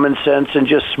smarts, common sense, and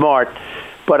just smart.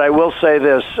 But I will say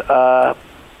this,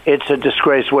 it's a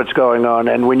disgrace what's going on.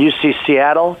 And when you see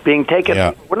Seattle being taken,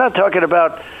 we're not talking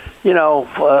about,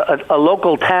 a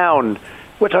local town.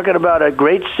 We're talking about a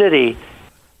great city.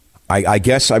 I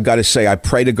guess I've got to say, I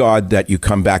pray to God that you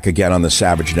come back again on the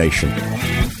Savage Nation.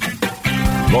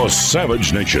 The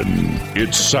Savage Nation.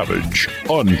 It's savage,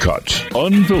 uncut,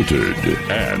 unfiltered,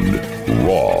 and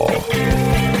raw.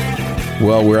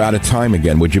 Well, we're out of time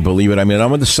again. Would you believe it? I mean,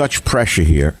 I'm under such pressure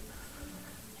here.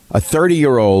 A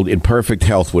 30-year-old in perfect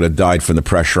health would have died from the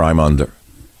pressure I'm under.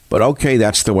 But okay,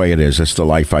 that's the way it is. It's the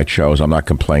life I chose. I'm not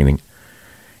complaining.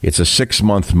 It's a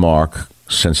 6-month mark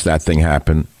since that thing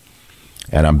happened.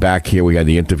 And I'm back here. We had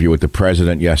the interview with the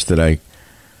president yesterday.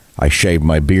 I shaved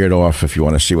my beard off. If you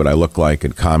want to see what I look like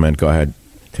and comment, go ahead.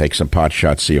 Take some pot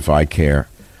shots, see if I care.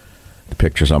 The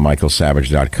picture's on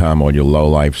michaelsavage.com. All you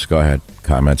lowlifes, go ahead.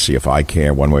 Comment, see if I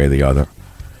care one way or the other.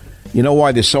 You know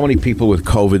why there's so many people with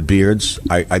COVID beards?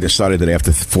 I decided that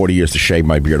after 40 years to shave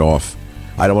my beard off.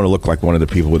 I don't want to look like one of the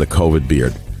people with a COVID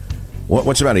beard.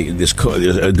 What's the matter? This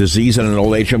a disease in an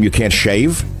old age home you can't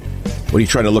shave? What, are you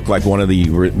trying to look like one of the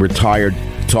retired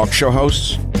talk show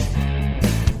hosts?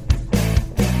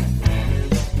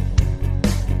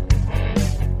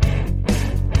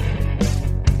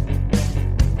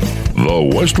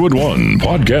 The Westwood One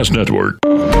Podcast Network.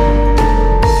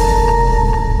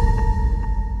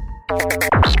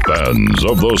 Fans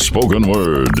of the spoken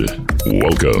word,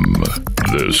 welcome.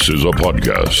 This is a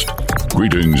podcast.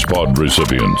 Greetings, pod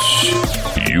recipients.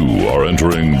 You are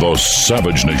entering the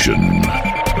Savage Nation.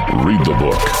 Read the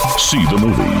book, see the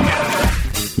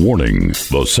movie. Warning,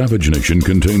 the Savage Nation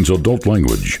contains adult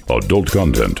language, adult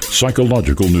content,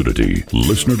 psychological nudity.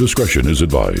 Listener discretion is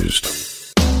advised.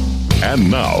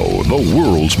 And now, the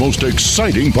world's most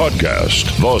exciting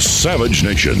podcast, The Savage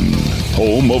Nation.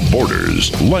 Home of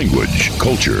borders, language,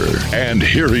 culture. And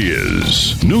here he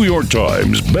is, New York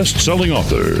Times best-selling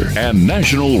author and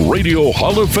National Radio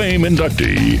Hall of Fame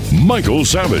inductee, Michael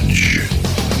Savage.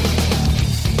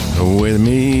 With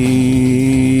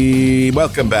me.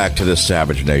 Welcome back to The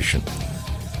Savage Nation.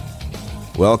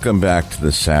 Welcome back to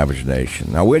The Savage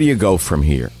Nation. Now, where do you go from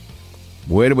here?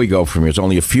 Where do we go from here? It's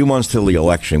only a few months till the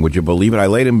election. Would you believe it? I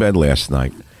laid in bed last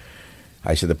night.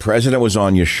 I said, the president was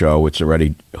on your show. It's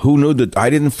already, who knew that? I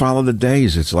didn't follow the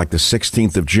days. It's like the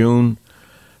 16th of June,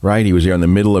 right? He was there in the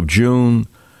middle of June.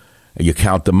 You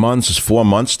count the months. It's 4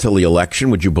 months till the election.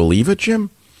 Would you believe it, Jim?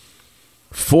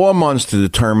 4 months to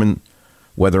determine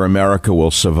whether America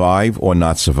will survive or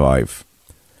not survive.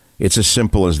 It's as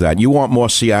simple as that. You want more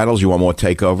Seattles? You want more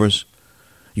takeovers?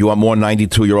 You want more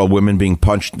 92-year-old women being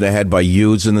punched in the head by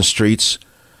youths in the streets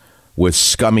with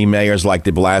scummy mayors like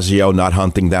de Blasio not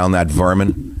hunting down that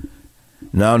vermin?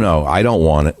 No, I don't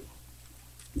want it.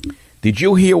 Did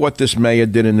you hear what this mayor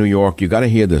did in New York? You got to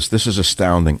hear this. This is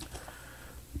astounding.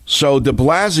 So de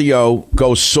Blasio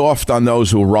goes soft on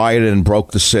those who rioted and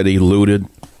broke the city, looted,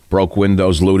 broke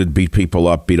windows, looted, beat people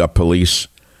up, beat up police.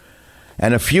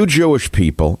 And a few Jewish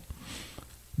people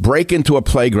break into a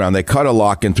playground. They cut a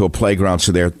lock into a playground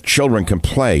so their children can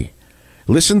play.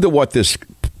 Listen to what this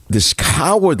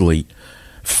cowardly,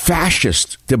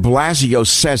 fascist de Blasio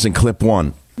says in clip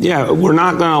 1. Yeah, we're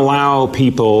not going to allow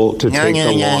people to take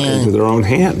the law into their own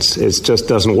hands. It just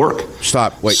doesn't work.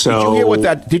 Stop. Wait.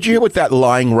 Did you hear what that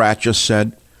lying rat just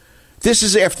said? This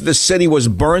is after the city was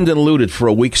burned and looted for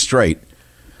a week straight.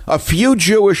 A few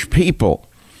Jewish people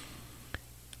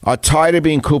are tired of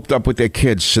being cooped up with their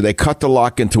kids, so they cut the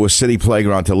lock into a city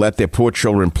playground to let their poor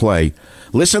children play.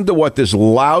 Listen to what this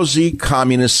lousy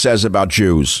communist says about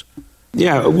Jews.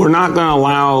 Yeah, we're not going to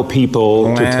allow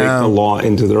people to take the law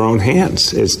into their own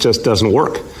hands. It just doesn't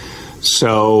work.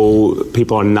 So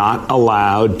people are not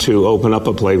allowed to open up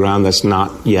a playground that's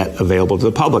not yet available to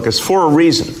the public. It's for a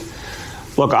reason.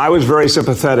 Look, I was very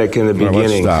sympathetic in the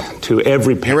beginning to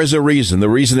every parent. Here is a reason. The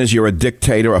reason is you're a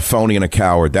dictator, a phony, and a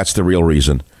coward. That's the real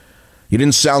reason. You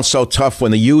didn't sound so tough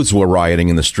when the youths were rioting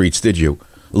in the streets, did you?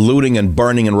 Looting and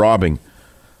burning and robbing.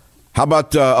 How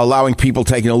about allowing people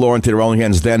taking the law into their own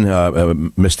hands then,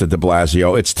 Mr. de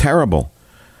Blasio? It's terrible.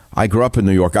 I grew up in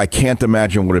New York. I can't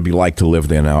imagine what it'd be like to live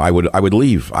there now. I would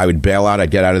leave. I would bail out.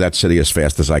 I'd get out of that city as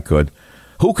fast as I could.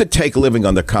 Who could take living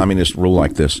under communist rule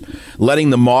like this? Letting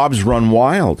the mobs run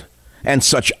wild. And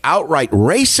such outright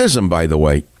racism, by the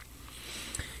way.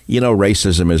 You know,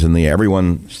 racism is in the air.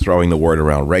 Everyone's throwing the word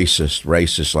around.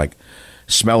 Racist, like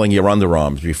smelling your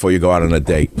underarms before you go out on a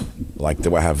date. Like,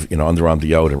 do I have, underarm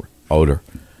deodorant? Odor.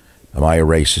 Am I a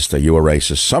racist? Are you a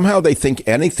racist? Somehow they think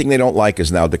anything they don't like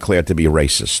is now declared to be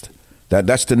racist.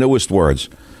 That's the newest words.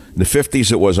 In the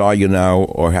 50s it was, are you now,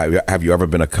 or have you ever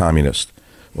been a communist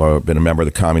or been a member of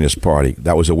the Communist Party?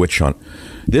 That was a witch hunt.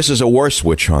 This is a worse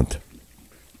witch hunt.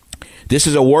 This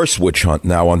is a worse witch hunt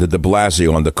now under de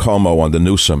Blasio, under Cuomo, under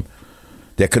Newsom.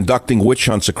 They're conducting witch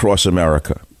hunts across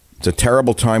America. It's a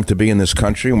terrible time to be in this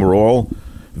country, and we're all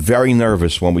very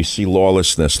nervous when we see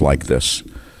lawlessness like this.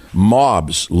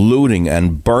 Mobs looting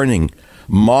and burning,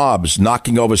 mobs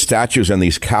knocking over statues, and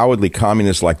these cowardly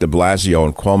communists like de Blasio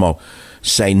and Cuomo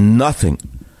say nothing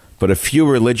but a few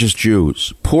religious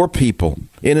Jews, poor people,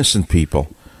 innocent people,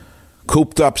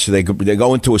 cooped up so they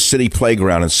go into a city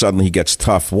playground and suddenly he gets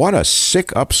tough. What a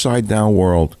sick, upside-down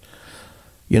world.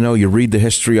 You read the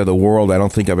history of the world, I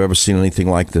don't think I've ever seen anything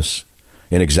like this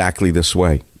in exactly this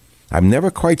way. I've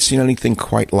never quite seen anything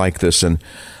quite like this, and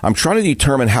I'm trying to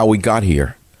determine how we got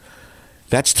here.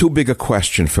 That's too big a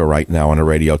question for right now on a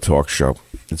radio talk show.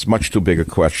 It's much too big a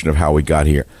question of how we got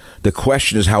here. The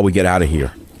question is how we get out of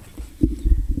here.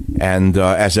 And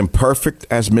as imperfect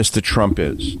as Mr. Trump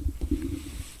is,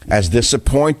 as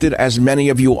disappointed as many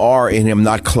of you are in him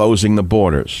not closing the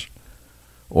borders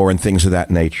or in things of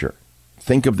that nature,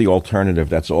 think of the alternative.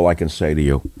 That's all I can say to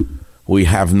you. We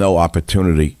have no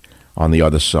opportunity on the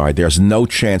other side. There's no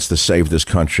chance to save this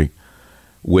country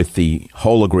with the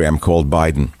hologram called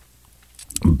Biden.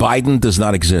 Biden does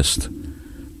not exist.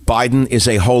 Biden is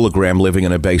a hologram living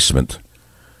in a basement.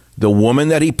 The woman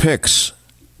that he picks,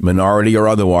 minority or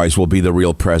otherwise, will be the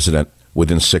real president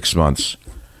within 6 months.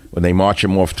 When they march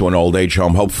him off to an old age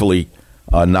home, hopefully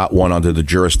not one under the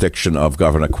jurisdiction of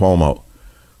Governor Cuomo,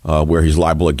 where he's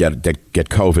liable to get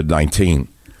COVID-19,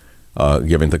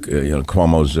 given the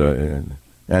Cuomo's.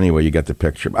 Anyway, you get the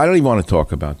picture. I don't even want to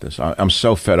talk about this. I'm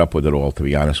so fed up with it all, to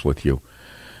be honest with you.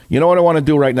 You know what I want to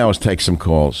do right now is take some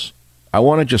calls. I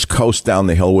want to just coast down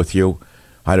the hill with you.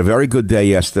 I had a very good day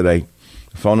yesterday.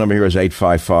 The phone number here is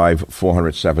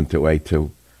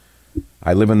 855-400-7282.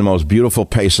 I live in the most beautiful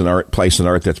place on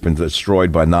earth that's been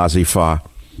destroyed by Nazi-Fa.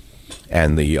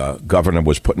 And the governor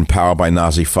was put in power by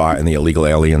Nazi-Fa and the illegal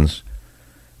aliens.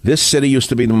 This city used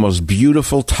to be the most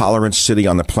beautiful, tolerant city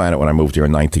on the planet when I moved here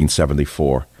in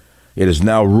 1974. It is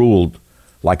now ruled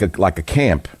like a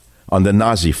camp under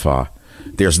Nazi-Fa.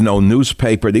 There's no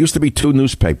newspaper. There used to be 2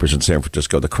 newspapers in San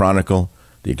Francisco, the Chronicle,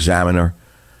 the Examiner.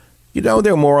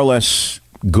 They're more or less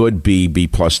good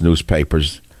B-plus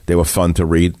newspapers. They were fun to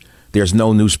read. There's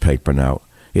no newspaper now.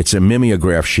 It's a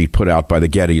mimeograph sheet put out by the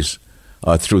Gettys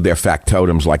through their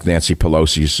factotums like Nancy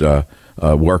Pelosi's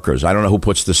workers. I don't know who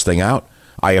puts this thing out.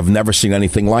 I have never seen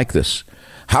anything like this.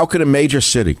 How could a major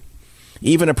city,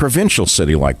 even a provincial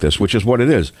city like this, which is what it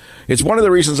is, it's one of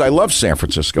the reasons I love San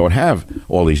Francisco and have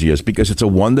all these years, because it's a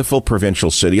wonderful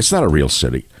provincial city. It's not a real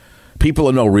city. People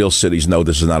who know real cities know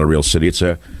this is not a real city.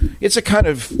 It's a kind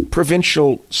of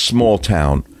provincial small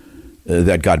town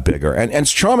that got bigger. And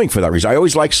it's charming for that reason. I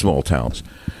always like small towns,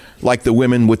 like the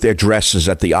women with their dresses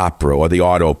at the opera or the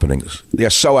art openings. They're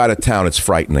so out of town, it's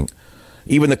frightening.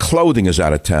 Even the clothing is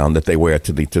out of town that they wear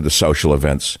to the social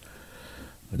events.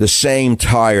 The same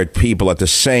tired people at the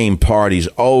same parties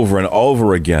over and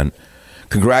over again,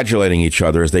 congratulating each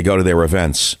other as they go to their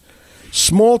events.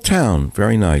 Small town,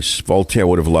 very nice. Voltaire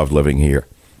would have loved living here.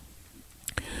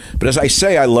 But as I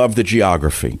say, I love the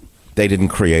geography. They didn't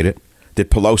create it. Did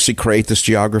Pelosi create this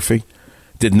geography?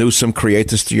 Did Newsom create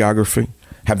this geography?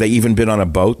 Have they even been on a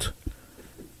boat?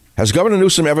 Has Governor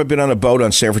Newsom ever been on a boat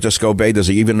on San Francisco Bay? Does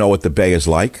he even know what the bay is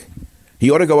like? He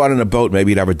ought to go out on a boat.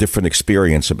 Maybe he'd have a different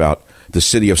experience about the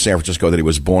city of San Francisco that he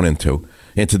was born into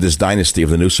this dynasty of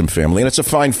the Newsom family. And it's a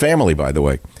fine family, by the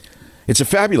way. It's a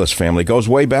fabulous family. It goes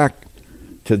way back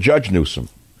to Judge Newsom,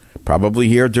 probably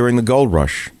here during the gold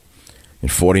rush. In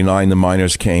 1949, the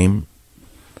miners came.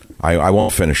 I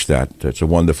won't finish that. It's a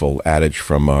wonderful adage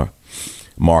from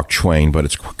Mark Twain, but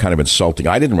it's kind of insulting.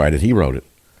 I didn't write it. He wrote it.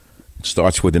 It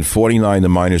starts with, in 1949, the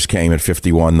miners came. In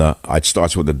 1951, it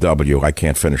starts with a W. I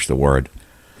can't finish the word.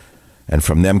 And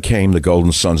from them came the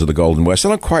golden sons of the Golden West. I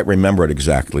don't quite remember it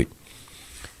exactly.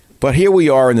 But here we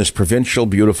are in this provincial,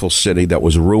 beautiful city that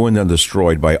was ruined and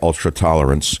destroyed by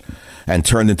ultra-tolerance and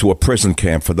turned into a prison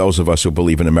camp for those of us who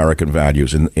believe in American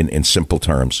values in simple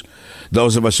terms.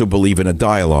 Those of us who believe in a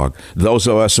dialogue. Those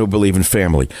of us who believe in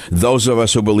family. Those of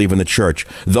us who believe in the church.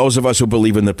 Those of us who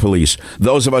believe in the police.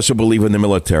 Those of us who believe in the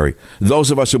military.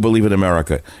 Those of us who believe in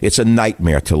America. It's a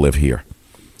nightmare to live here.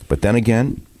 But then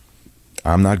again,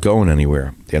 I'm not going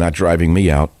anywhere. They're not driving me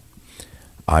out.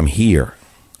 I'm here,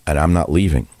 and I'm not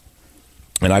leaving.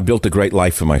 And I built a great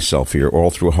life for myself here,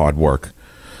 all through hard work.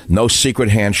 No secret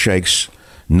handshakes,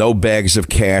 no bags of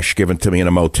cash given to me in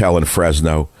a motel in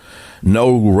Fresno,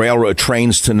 no railroad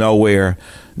trains to nowhere,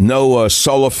 no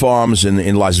solar farms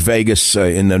in Las Vegas,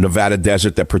 in the Nevada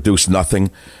desert that produce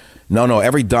nothing. No,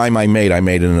 every dime I made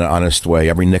in an honest way.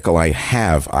 Every nickel I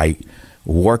have, I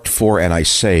worked for and I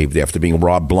saved after being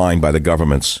robbed blind by the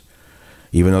governments.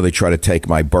 Even though they try to take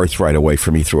my birthright away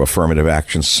from me through affirmative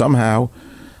action, somehow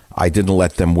I didn't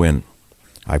let them win.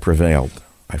 I prevailed.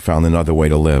 I found another way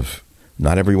to live.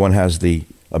 Not everyone has the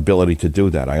ability to do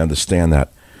that. I understand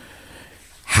that.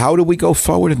 How do we go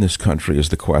forward in this country is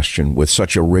the question, with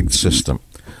such a rigged system,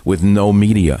 with no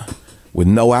media, with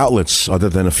no outlets other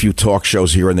than a few talk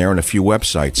shows here and there and a few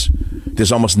websites.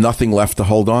 There's almost nothing left to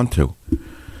hold on to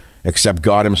except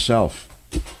God himself.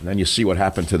 And then you see what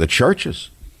happened to the churches.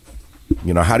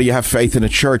 You know, how do you have faith in a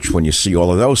church when you see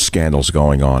all of those scandals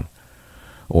going on?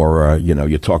 Or,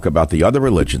 you talk about the other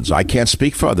religions. I can't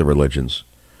speak for other religions.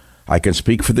 I can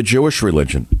speak for the Jewish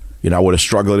religion. You know what a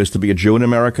struggle it is to be a Jew in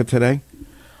America today?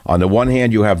 On the one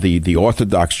hand, you have the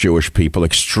Orthodox Jewish people,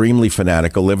 extremely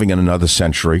fanatical, living in another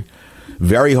century.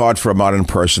 Very hard for a modern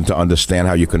person to understand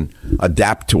how you can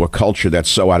adapt to a culture that's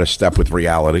so out of step with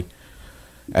reality.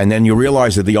 And then you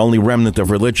realize that the only remnant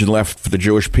of religion left for the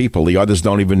Jewish people, the others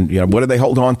don't even, what do they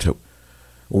hold on to?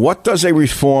 What does a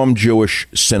Reformed Jewish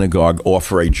synagogue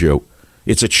offer a Jew?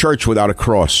 It's a church without a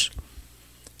cross.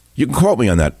 You can quote me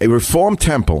on that. A Reformed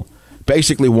temple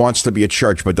basically wants to be a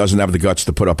church but doesn't have the guts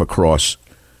to put up a cross.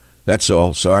 That's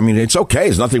all. So, it's okay.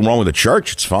 There's nothing wrong with the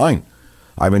church. It's fine.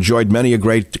 I've enjoyed many a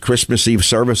great Christmas Eve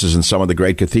services in some of the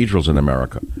great cathedrals in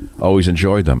America. Always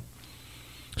enjoyed them.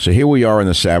 So here we are in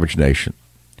the Savage Nation.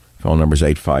 Phone number is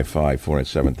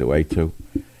 855-487-282.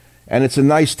 And it's a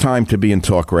nice time to be in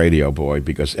talk radio, boy,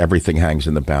 because everything hangs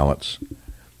in the balance.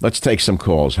 Let's take some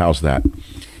calls. How's that?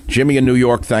 Jimmy in New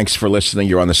York, thanks for listening.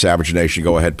 You're on the Savage Nation.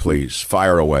 Go ahead, please.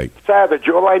 Fire away. Savage,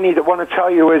 all I want to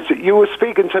tell you is that you were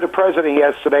speaking to the president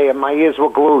yesterday, and my ears were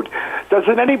glued.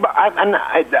 Doesn't anybody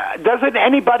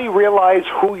realize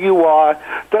who you are?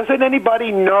 Doesn't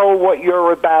anybody know what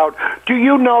you're about? Do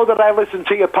you know that I listen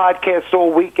to your podcast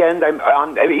all weekend,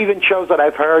 on even shows that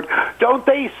I've heard? Don't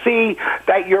they see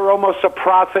that you're almost a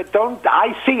prophet? Don't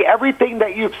I see everything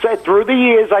that you've said through the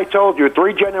years? I told you,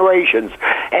 3 generations,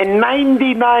 and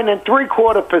 99.75%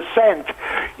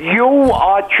 you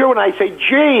are true. And I say,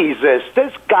 Jesus,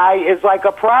 this guy is like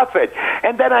a prophet.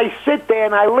 And then I sit there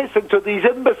and I listen to these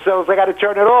imbeciles. I got to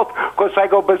turn it off because I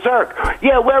go berserk.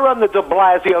 Yeah, we're under de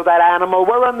Blasio, that animal.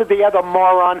 We're under the other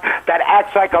moron that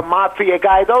acts like a mafia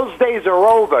guy. Those days are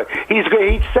over. He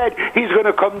said he's going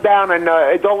to come down, and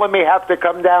don't let me have to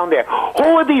come down there. Who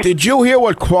are these? Did you hear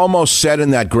what Cuomo said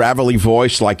in that gravelly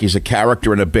voice, like he's a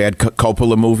character in a bad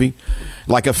Coppola movie?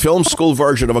 Like a film school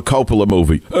version of a Coppola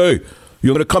movie. Hey,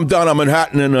 you're going to come down on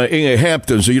Manhattan and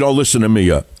Hamptons, so you don't listen to me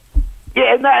yet.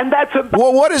 Yeah, and that's...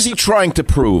 Well, what is he trying to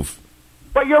prove?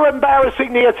 But you're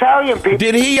embarrassing the Italian people.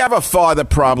 Did he have a father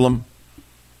problem?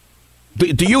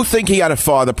 Do you think he had a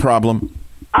father problem?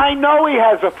 I know he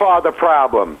has a father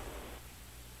problem.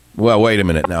 Well, wait a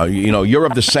minute now. You're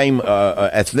of the same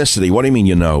ethnicity. What do you mean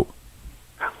you know?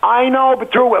 I know,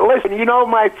 but listen, you know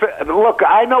look,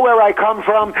 I know where I come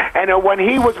from, and when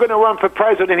he was going to run for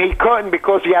president, he couldn't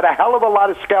because he had a hell of a lot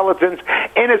of skeletons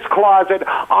in his closet.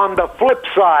 On the flip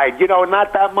side,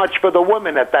 not that much for the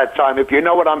women at that time, if you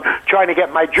know what I'm trying to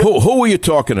get my... Who are you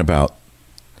talking about?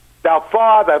 Our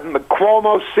father,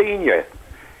 Cuomo Sr.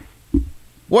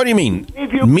 What do you mean?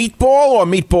 Meatball or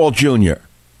Meatball Jr.?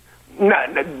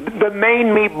 No, the main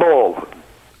meatball.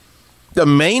 The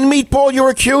main meatball you're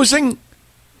accusing?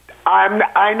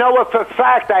 I know it for a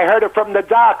fact. I heard it from the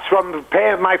docs, from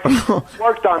my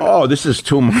worked on. Oh, this is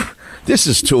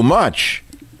too much.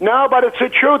 No, but it's the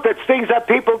truth. It's things that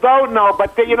people don't know.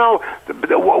 But,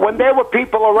 when there were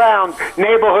people around,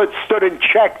 neighborhoods stood in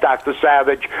check, Dr.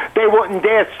 Savage. They wouldn't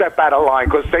dare step out of line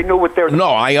because they knew what they were... No,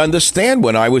 I understand.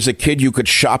 When I was a kid, you could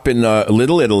shop in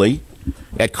Little Italy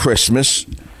at Christmas,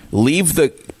 leave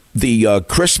the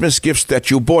Christmas gifts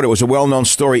that you bought. It was a well-known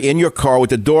story, in your car with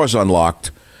the doors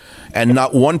unlocked, and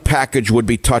not one package would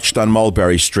be touched on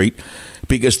Mulberry Street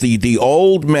because the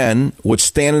old men would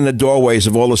stand in the doorways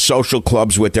of all the social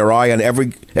clubs with their eye on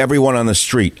everyone on the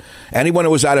street. Anyone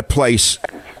who was out of place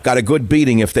got a good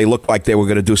beating if they looked like they were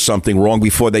going to do something wrong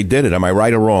before they did it. Am I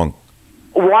right or wrong?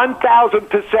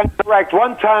 1,000% correct.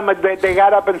 One time they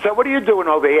got up and said, "What are you doing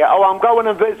over here?" "Oh, I'm going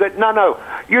to visit." No,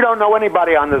 you don't know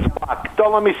anybody on this block.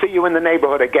 Don't let me see you in the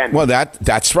neighborhood again. Well,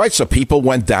 that's right. So people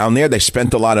went down there. They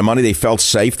spent a lot of money. They felt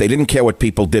safe. They didn't care what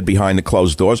people did behind the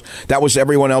closed doors. That was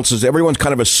everyone else's. Everyone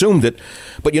kind of assumed it.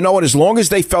 But you know what? As long as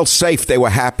they felt safe, they were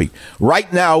happy.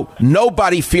 Right now,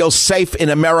 nobody feels safe in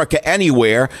America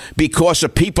anywhere because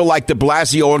of people like de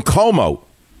Blasio and Cuomo.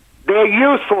 They're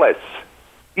useless.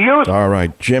 All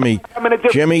right, Jimmy,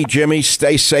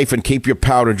 stay safe and keep your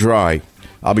powder dry.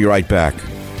 I'll be right back.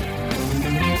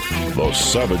 The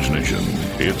Savage Nation.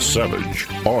 It's Savage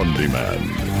on Demand.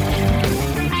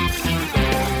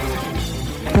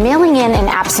 Mailing in an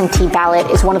absentee ballot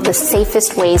is one of the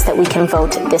safest ways that we can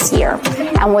vote this year.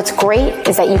 And what's great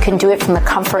is that you can do it from the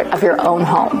comfort of your own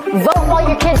home. Vote while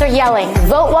your kids are yelling.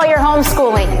 Vote while you're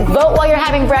homeschooling. Vote while you're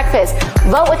having breakfast.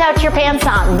 Vote without your pants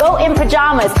on. Vote in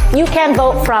pajamas. You can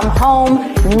vote from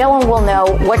home. No one will know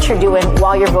what you're doing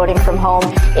while you're voting from home.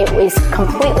 It is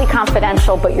completely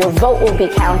confidential, but your vote will be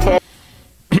counted.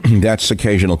 That's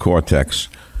occasional Cortex,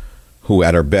 who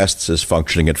at her best is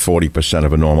functioning at 40%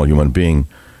 of a normal human being.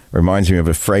 Reminds me of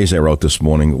a phrase I wrote this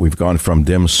morning. We've gone from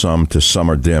dim sum to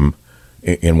summer dim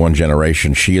in one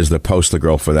generation. She is the poster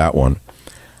girl for that one.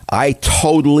 I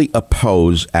totally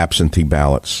oppose absentee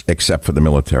ballots, except for the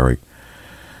military.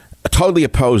 I totally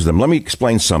oppose them. Let me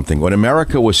explain something. When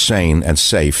America was sane and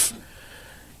safe,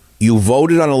 you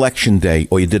voted on Election Day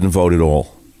or you didn't vote at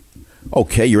all.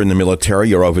 Okay, you're in the military,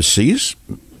 you're overseas.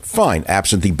 Fine,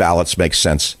 absentee ballots make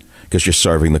sense because you're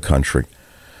serving the country.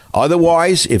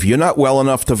 Otherwise, if you're not well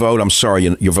enough to vote, I'm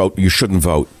sorry, you shouldn't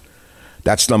vote.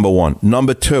 That's number one.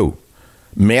 Number two,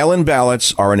 mail-in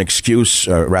ballots are an excuse,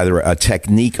 rather a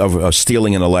technique of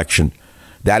stealing an election.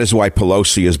 That is why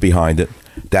Pelosi is behind it.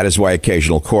 That is why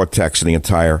occasional Cortex and the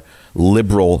entire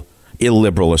illiberal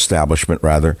establishment,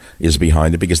 rather, is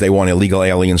behind it, because they want illegal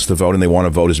aliens to vote and they want to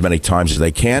vote as many times as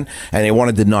they can, and they want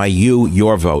to deny you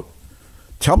your vote.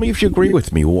 Tell me if you agree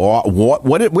with me.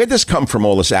 Where did this come from,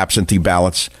 all this absentee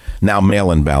ballots, now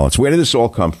mail-in ballots? Where did this all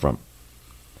come from?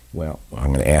 Well,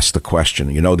 I'm going to ask the question.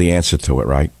 You know the answer to it,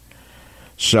 right?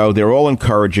 So they're all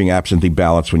encouraging absentee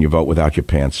ballots when you vote without your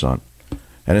pants on.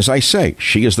 And as I say,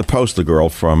 she is the poster girl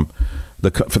for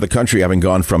the country having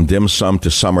gone from dim sum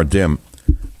to summer dim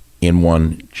in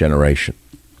one generation.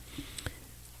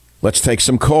 Let's take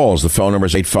some calls. The phone number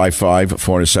is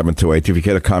 855-407-28. If you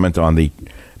get a comment on the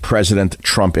President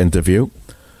Trump interview,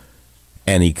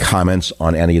 any comments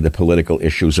on any of the political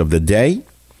issues of the day,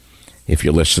 if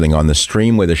you're listening on the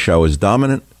stream where the show is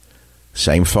dominant,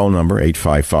 same phone number,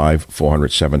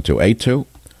 855-400-7282.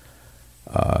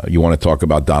 You want to talk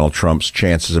about Donald Trump's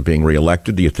chances of being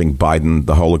reelected? Do you think Biden,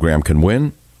 the hologram, can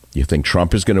win? Do you think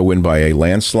Trump is going to win by a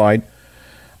landslide?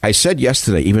 I said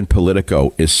yesterday, even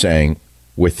Politico is saying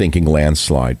we're thinking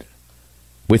landslide.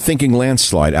 We're thinking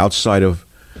landslide outside of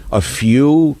a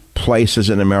few places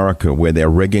in America where they're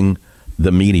rigging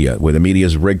the media, where the media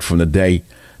is rigged from the day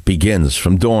begins,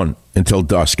 from dawn until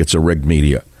dusk. It's a rigged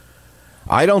media.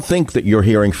 I don't think that you're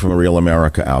hearing from a real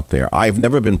America out there. I've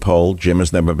never been polled. Jim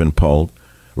has never been polled.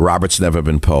 Robert's never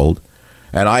been polled.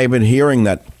 And I have been hearing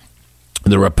that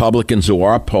the Republicans who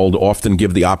are polled often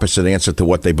give the opposite answer to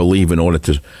what they believe in order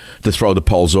to throw the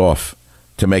polls off,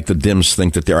 to make the Dims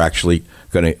think that they're actually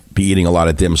going to be eating a lot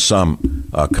of dim sum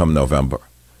come November.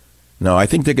 No, I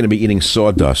think they're going to be eating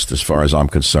sawdust as far as I'm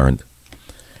concerned.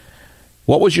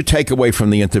 What was your takeaway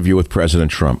from the interview with President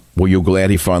Trump? Were you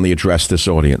glad he finally addressed this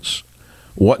audience?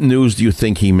 What news do you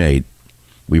think he made?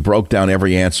 We broke down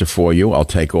every answer for you. I'll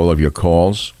take all of your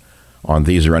calls on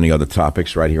these or any other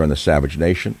topics right here on the Savage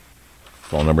Nation.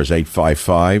 Phone number is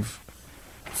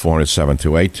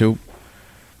 855-400-7282.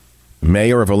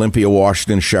 Mayor of Olympia,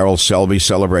 Washington, Cheryl Selby,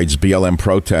 celebrates BLM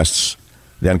protests,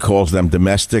 then calls them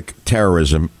domestic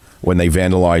terrorism when they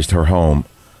vandalized her home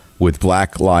with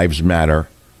Black Lives Matter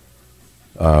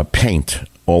paint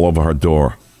all over her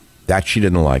door. That she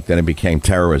didn't like. Then it became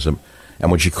terrorism. And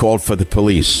when she called for the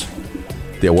police,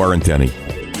 there weren't any.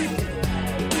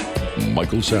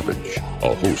 Michael Savage,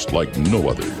 a host like no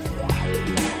other.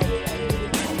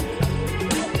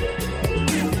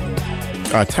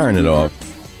 Turn it off.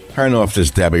 Turn off this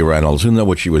Debbie Reynolds. Who knew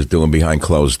what she was doing behind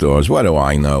closed doors? What do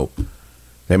I know?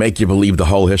 They make you believe the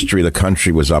whole history of the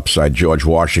country was upside. George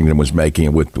Washington was making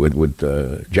it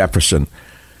with Jefferson.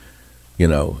 You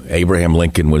know, Abraham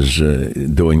Lincoln was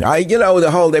doing.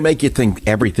 They make you think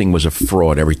everything was a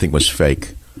fraud. Everything was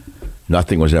fake.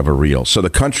 Nothing was ever real. So the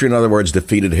country, in other words,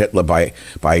 defeated Hitler by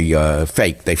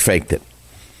fake. They faked it.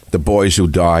 The boys who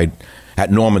died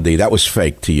at Normandy, that was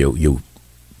fake to you. You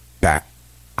bat.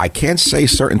 I can't say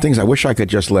certain things. I wish I could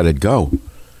just let it go.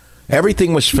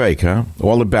 Everything was fake, huh?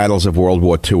 All the battles of World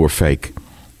War II were fake.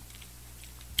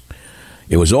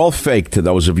 It was all fake to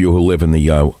those of you who live in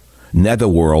the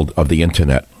netherworld of the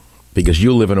internet, because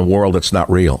you live in a world that's not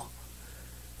real.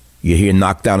 You hear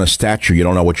knock down a statue, you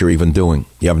don't know what you're even doing.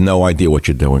 You have no idea what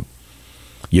you're doing.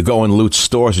 You go and loot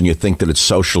stores and you think that it's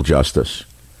social justice.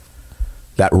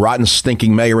 That rotten,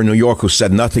 stinking mayor in New York who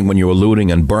said nothing when you were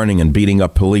looting and burning and beating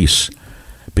up police,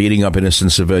 beating up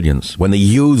innocent civilians. When the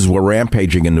youths were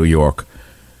rampaging in New York,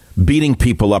 beating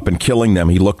people up and killing them,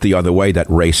 he looked the other way, that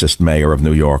racist mayor of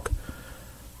New York.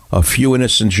 A few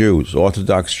innocent Jews,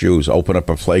 Orthodox Jews, open up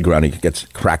a playground, he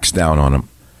cracks down on them.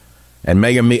 And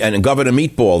Governor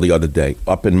Meatball the other day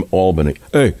up in Albany.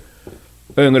 Hey,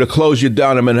 I'm going to close you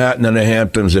down in Manhattan and the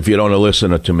Hamptons if you don't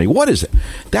listen to me. What is it?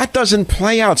 That doesn't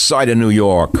play outside of New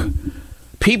York.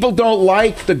 People don't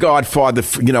like the Godfather,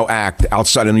 act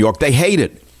outside of New York. They hate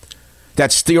it.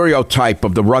 That stereotype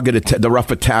of the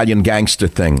rough Italian gangster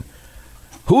thing.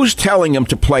 Who's telling him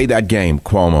to play that game,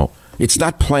 Cuomo? It's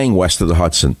not playing west of the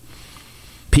Hudson.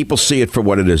 People see it for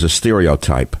what it is, a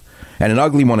stereotype. And an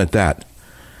ugly one at that.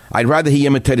 I'd rather he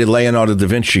imitated Leonardo da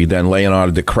Vinci than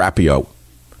Leonardo DiCaprio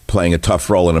playing a tough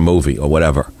role in a movie or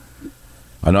whatever.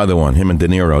 Another one, him and De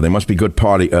Niro. They must be good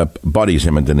buddies,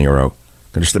 him and De Niro. I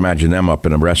can just imagine them up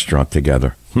in a restaurant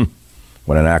together.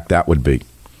 What an act that would be.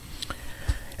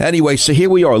 Anyway, so here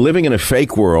we are, living in a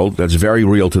fake world that's very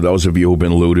real to those of you who've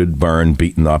been looted, burned,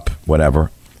 beaten up,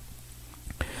 whatever.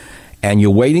 And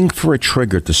you're waiting for a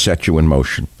trigger to set you in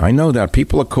motion. I know that.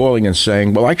 People are calling and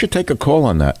saying, well, I should take a call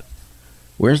on that.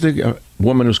 Where's the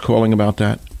woman who's calling about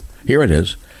that? Here it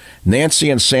is.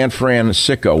 Nancy in San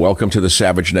Francisco, welcome to the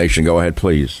Savage Nation. Go ahead,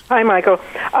 please. Hi, Michael.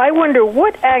 I wonder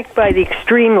what act by the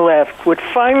extreme left would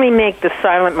finally make the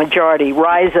silent majority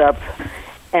rise up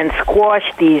and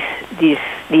squash these.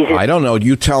 I don't know.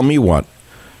 You tell me what.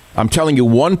 I'm telling you,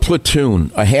 one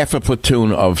platoon, a half a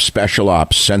platoon of special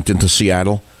ops sent into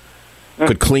Seattle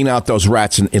could clean out those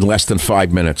rats in less than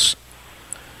 5 minutes.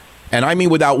 And I mean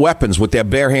without weapons, with their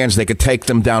bare hands, they could take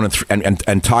them down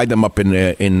and tie them up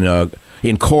in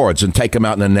cords and take them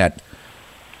out in a net.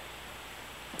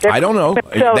 I don't know.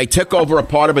 So, they took over a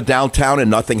part of a downtown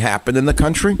and nothing happened in the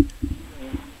country?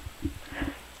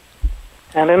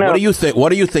 I don't know. What do you think? What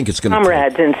do you think it's going to take?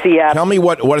 Comrades in Seattle. Tell me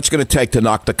what it's going to take to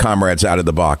knock the comrades out of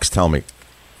the box. Tell me.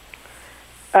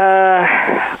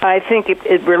 I think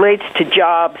it relates to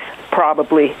jobs,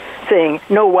 probably, saying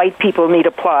no white people need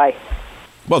apply.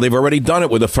 Well, they've already done it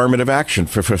with affirmative action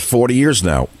for 40 years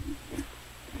now.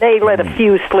 They let a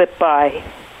few slip by.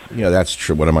 Yeah, that's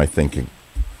true. What am I thinking?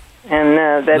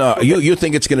 And that's no, you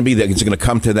think it's going to be that? It's going to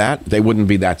come to that? They wouldn't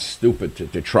be that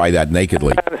stupid to try that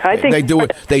nakedly. I think they do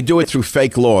it. They do it through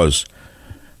fake laws,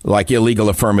 like illegal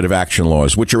affirmative action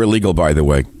laws, which are illegal, by the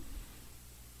way.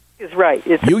 Is right.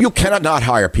 You cannot not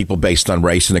hire people based on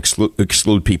race and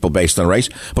exclude people based on race,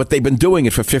 but they've been doing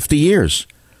it for 50 years.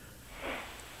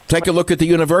 Take a look at the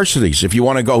universities. If you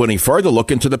want to go any further, look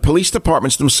into the police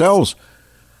departments themselves.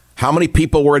 How many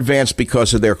people were advanced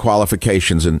because of their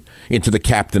qualifications and into the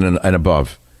captain and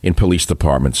above in police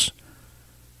departments?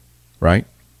 Right?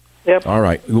 Yep. All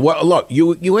right. Well, look,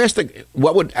 you asked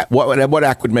what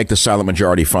act would make the silent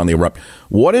majority finally erupt.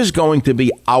 What is going to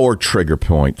be our trigger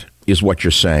point is what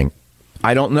you're saying.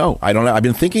 I don't know. I've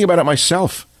been thinking about it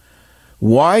myself.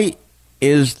 Why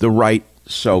is the right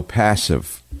so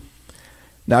passive?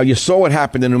 Now, you saw what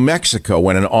happened in New Mexico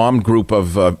when an armed group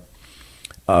of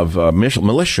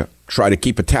militia tried to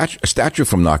keep a statue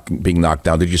from being knocked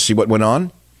down. Did you see what went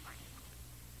on?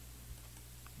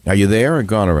 Are you there or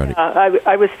gone already?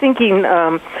 I was thinking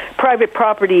private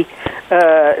property,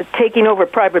 taking over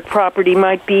private property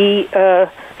might be...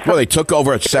 well, they took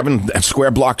over 7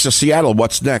 square blocks of Seattle.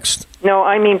 What's next? No,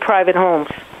 I mean private homes.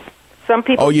 Some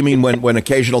people... Oh, you mean when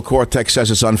occasional Cortex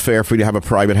says it's unfair for you to have a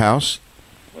private house?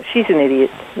 She's an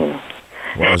idiot. Yeah.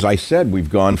 Well, as I said,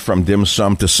 we've gone from dim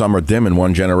sum to summer dim in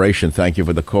one generation. Thank you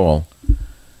for the call.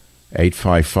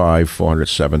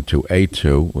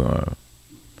 855-400-7282.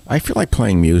 I feel like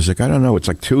playing music. I don't know. It's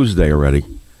like Tuesday already.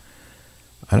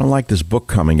 I don't like this book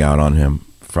coming out on him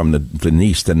from the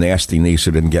niece, the nasty niece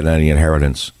who didn't get any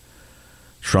inheritance.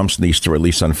 Trump's niece to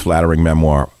release unflattering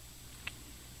memoir.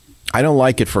 I don't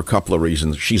like it for a couple of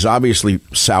reasons. She's obviously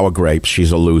sour grapes.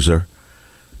 She's a loser.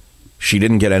 She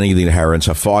didn't get any of the inheritance.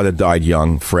 Her father died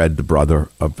young, Fred, the brother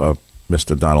of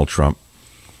Mr. Donald Trump.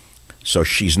 So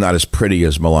she's not as pretty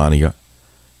as Melania.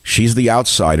 She's the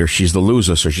outsider. She's the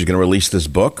loser. So she's going to release this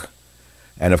book.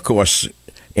 And, of course,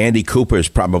 Andy Cooper is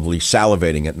probably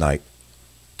salivating at night.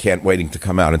 Can't waiting to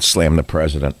come out and slam the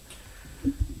president.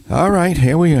 All right,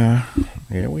 here we are.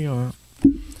 Here we are.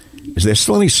 Is there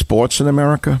still any sports in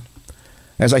America?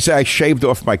 As I say, I shaved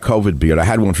off my COVID beard. I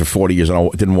had one for 40 years, and I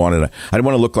didn't want it. I didn't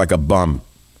want to look like a bum.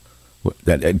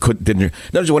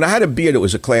 When I had a beard, it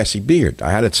was a classy beard. I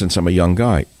had it since I'm a young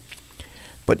guy.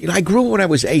 But I grew when I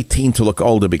was 18 to look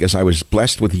older because I was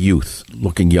blessed with youth,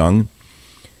 looking young.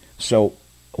 So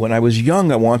when I was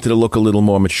young, I wanted to look a little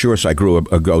more mature, so I grew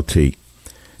a goatee.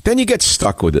 Then you get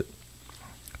stuck with it.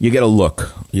 You get a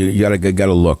look. You got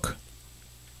a look.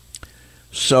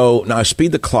 So now I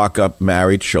speed the clock up,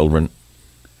 married, children.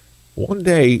 One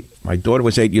day, my daughter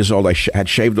was 8 years old. I had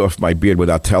shaved off my beard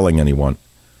without telling anyone.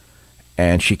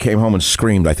 And she came home and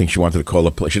screamed. I think she wanted to call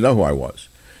the police. She didn't know who I was.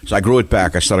 So I grew it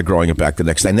back. I started growing it back the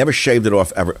next day. I never shaved it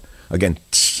off ever again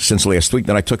since last week.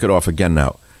 Then I took it off again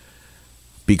now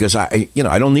because I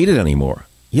don't need it anymore.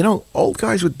 Old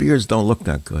guys with beards don't look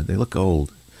that good. They look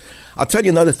old. I'll tell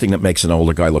you another thing that makes an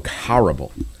older guy look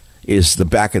horrible is the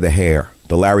back of the hair,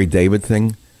 the Larry David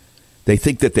thing. They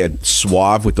think that they're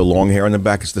suave with the long hair in the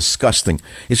back. It's disgusting.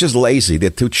 It's just lazy.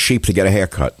 They're too cheap to get a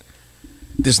haircut.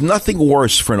 There's nothing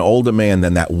worse for an older man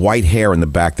than that white hair in the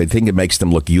back. They think it makes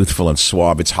them look youthful and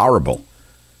suave. It's horrible.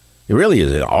 It really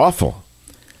is. It's awful.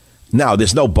 Now,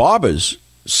 there's no barbers,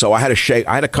 so I had to shave.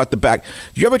 I had to cut the back.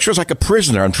 Do you ever feel like a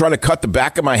prisoner? I'm trying to cut the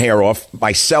back of my hair off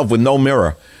myself with no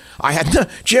mirror.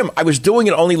 Jim, I was doing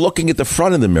it only looking at the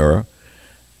front of the mirror,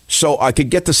 so I could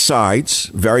get the sides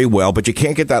very well, but you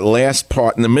can't get that last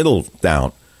part in the middle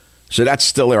down. So that's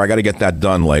still there. I got to get that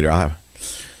done later.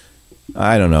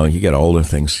 I don't know. You get older,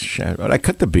 things. But I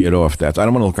cut the beard off. I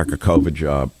don't want to look like a COVID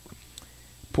job.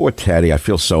 Poor Teddy. I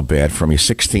feel so bad for him. He's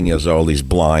 16 years old. He's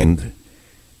blind,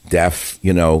 deaf.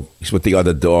 He's with the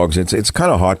other dogs. It's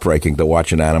kind of heartbreaking to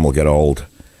watch an animal get old.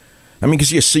 I mean,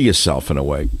 because you see yourself in a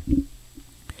way.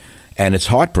 And it's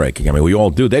heartbreaking. I mean, we all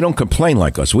do. They don't complain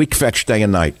like us. We fetch day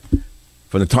and night.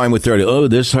 From the time we're 30, oh,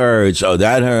 this hurts. Oh,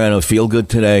 that hurt. I don't feel good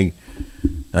today.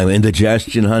 I'm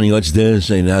indigestion, honey. What's this?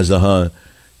 And how's the heart?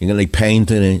 You're going to need pain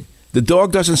today. The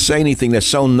dog doesn't say anything. They're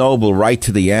so noble right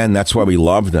to the end. That's why we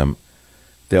love them.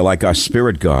 They're like our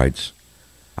spirit guides.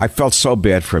 I felt so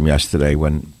bad for him yesterday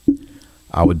when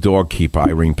our dog keeper,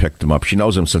 Irene, picked him up. She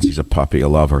knows him since he's a puppy. I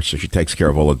love her, so she takes care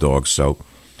of all the dogs. So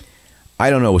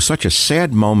I don't know. It was such a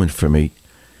sad moment for me.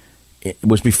 It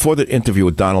was before the interview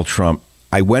with Donald Trump.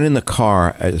 I went in the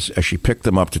car as she picked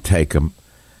him up to take him,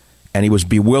 and he was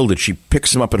bewildered. She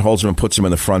picks him up and holds him and puts him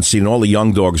in the front seat, and all the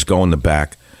young dogs go in the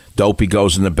back. Dopey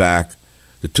goes in the back.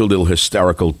 The two little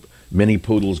hysterical mini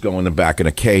poodles go in the back in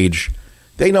a cage.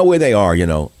 They know where they are,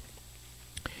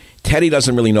 Teddy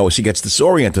doesn't really know. She gets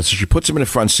disoriented, so she puts him in the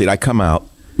front seat. I come out,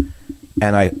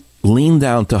 and I lean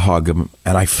down to hug him,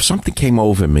 and something came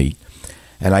over me,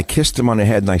 and I kissed him on the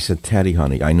head, and I said, Teddy,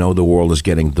 honey, I know the world is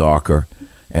getting darker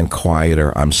and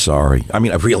quieter. I'm sorry. I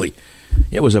mean,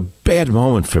 it was a bad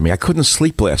moment for me. I couldn't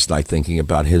sleep last night thinking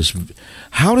about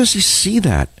how does he see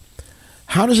that?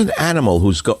 How does an animal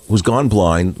who's gone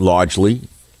blind, largely,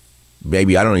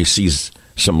 maybe, I don't know, he sees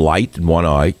some light in one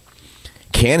eye,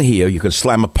 can't hear, you can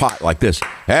slam a pot like this,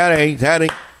 Teddy, Teddy,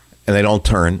 and they don't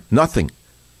turn, nothing.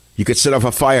 You could set off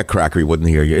a firecracker, he wouldn't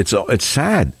hear you. It's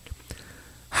sad.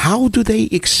 How do they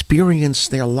experience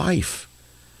their life?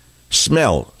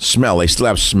 Smell, they still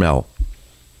have smell.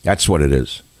 That's what it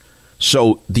is.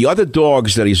 So the other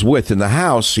dogs that he's with in the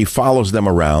house, he follows them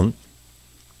around.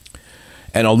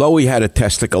 And although he had a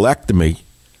testiculectomy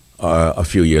a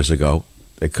few years ago,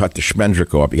 They cut the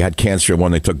Schmendrick off. He had cancer in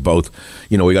one. They took both.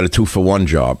 We got a 2-for-1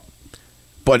 job.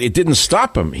 But it didn't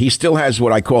stop him. He still has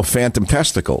what I call phantom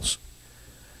testicles.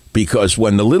 Because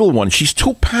when the little one, she's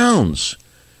 2 pounds.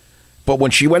 But when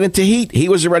she went into heat, he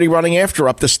was already running after her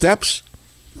up the steps.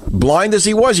 Blind as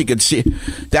he was, he could see.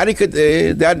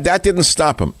 That didn't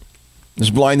stop him. As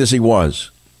blind as he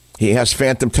was. He has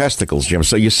phantom testicles, Jim.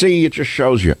 So you see, it just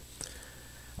shows you.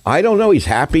 I don't know. He's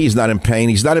happy. He's not in pain.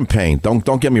 He's not in pain.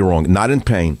 Don't get me wrong. Not in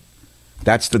pain.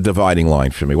 That's the dividing line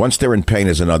for me. Once they're in pain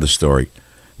is another story.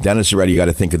 Then it's already, you got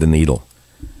to think of the needle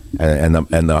and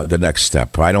the next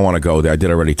step. I don't want to go there. I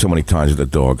did already too many times with the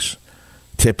dogs.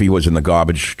 Tippy was in the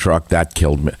garbage truck. That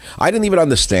killed me. I didn't even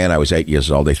understand. I was 8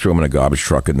 years old. They threw him in a garbage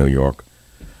truck in New York.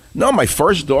 No, my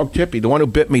first dog, Tippy, the one who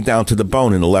bit me down to the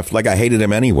bone in the left leg. I hated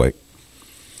him anyway.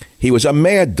 He was a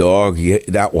mad dog,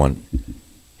 that one.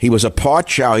 He was a part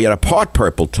chow. He had a part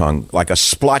purple tongue, like a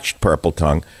splotched purple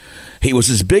tongue. He was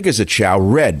as big as a chow,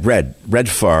 red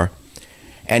fur,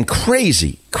 and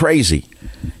crazy.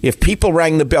 If people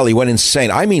rang the bell, he went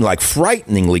insane. I mean, like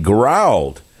frighteningly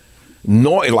growled.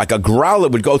 Like a growl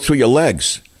that would go through your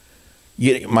legs.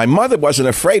 My mother wasn't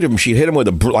afraid of him. She'd hit him with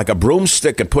a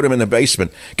broomstick and put him in the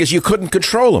basement because you couldn't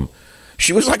control him.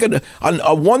 She was like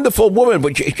a wonderful woman,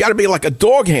 but you got to be like a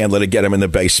dog handler to get him in the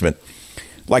basement.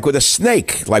 Like with a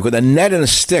snake, like with a net and a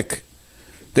stick.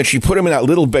 Then she put him in that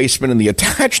little basement in the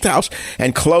attached house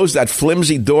and closed that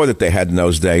flimsy door that they had in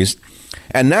those days.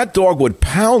 And that dog would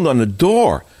pound on the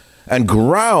door and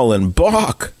growl and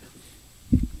bark.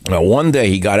 Now, one day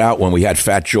he got out when we had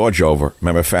Fat George over.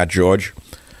 Remember Fat George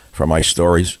from my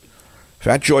stories?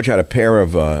 Fat George had a pair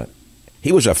of,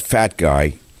 he was a fat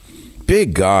guy,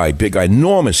 big guy,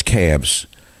 enormous calves,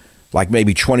 like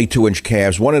maybe 22-inch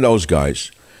calves, one of those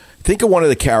guys. Think of one of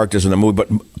the characters in the movie, but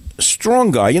strong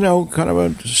guy, kind of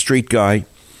a street guy.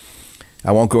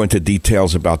 I won't go into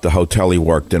details about the hotel he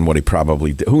worked in, what he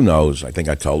probably did. Who knows? I think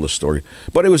I told the story.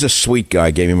 But it was a sweet guy.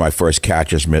 Gave me my first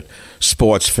catcher's mitt.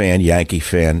 Sports fan, Yankee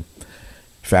fan,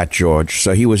 Fat George.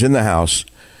 So he was in the house.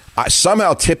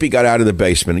 Somehow Tippy got out of the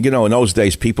basement. In those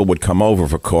days, people would come over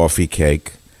for coffee,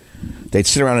 cake. They'd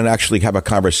sit around and actually have a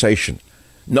conversation.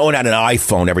 No one had an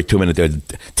iPhone every 2 minutes. They're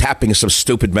tapping some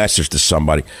stupid message to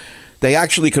somebody. They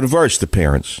actually conversed, the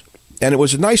parents. And it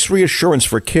was a nice reassurance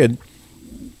for a kid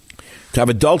to have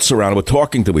adults around who were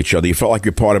talking to each other. You felt like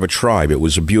you're part of a tribe. It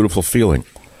was a beautiful feeling.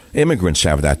 Immigrants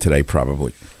have that today,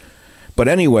 probably. But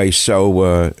anyway,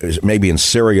 so maybe in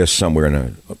Syria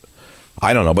somewhere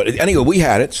I don't know. But anyway, we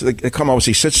had it. So they come over,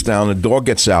 he sits down, the dog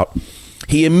gets out.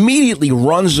 He immediately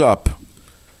runs up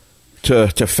to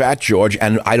Fat George,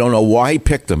 and I don't know why he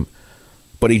picked him,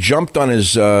 but he jumped on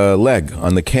his leg,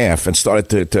 on the calf, and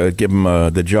started to give him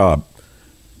the job.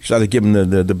 Started giving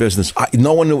the business.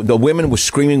 No one knew. The women were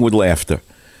screaming with laughter.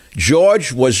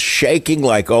 George was shaking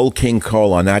like old King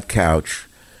Cole on that couch,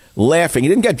 laughing. He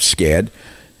didn't get scared.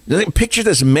 Picture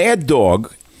this mad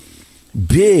dog,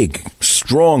 big,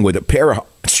 strong, with a pair of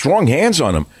strong hands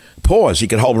on him. Paws. He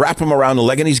could wrap him around the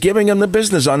leg, and he's giving him the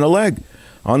business on the leg,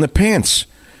 on the pants.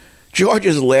 George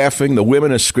is laughing. The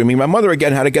women are screaming. My mother,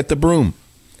 again, had to get the broom.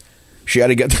 She had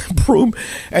to get the broom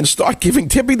and start giving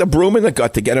Tippy the broom in the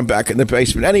gut to get him back in the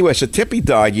basement. Anyway, so Tippy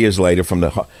died years later from the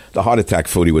heart attack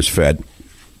food he was fed.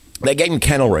 They gave him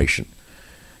kennel ration.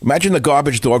 Imagine the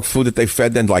garbage dog food that they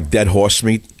fed then, like dead horse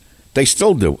meat. They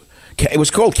still do. It was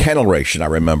called kennel ration, I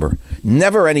remember.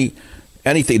 Never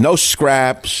anything. No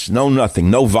scraps, no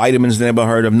nothing. No vitamins they never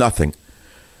heard of, nothing.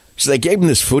 So they gave him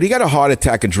this food. He got a heart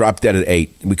attack and dropped dead at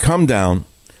 8. We come down,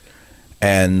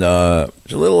 and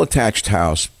it's a little attached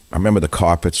house. I remember the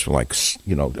carpets were like,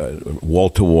 wall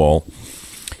to wall.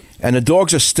 And the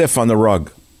dogs are stiff on the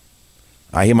rug.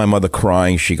 I hear my mother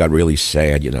crying. She got really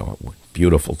sad,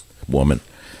 beautiful woman.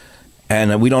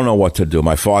 And we don't know what to do.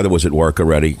 My father was at work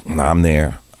already. I'm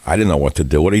there. I didn't know what to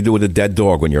do. What do you do with a dead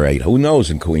dog when you're 8? Who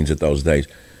knows in Queens at those days?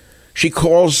 She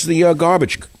calls the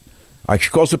garbage. She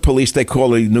calls the police. They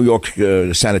call the New York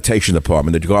sanitation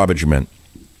department, the garbage men.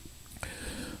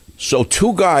 So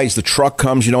 2 guys, the truck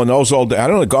comes, in those old days. I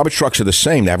don't know, the garbage trucks are the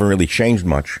same. They haven't really changed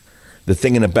much. The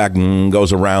thing in the back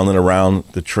goes around and around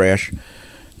the trash.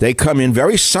 They come in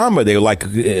very somber. They were like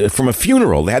from a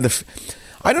funeral. They had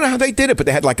I don't know how they did it, but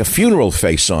they had like a funeral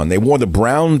face on. They wore the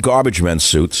brown garbage men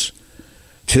suits.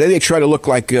 Today they try to look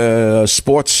like a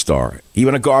sports star.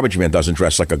 Even a garbage man doesn't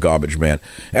dress like a garbage man.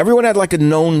 Everyone had like a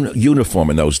known uniform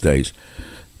in those days.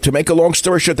 To make a long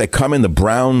story short, they come in the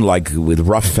brown, like with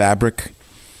rough fabric,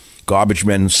 garbage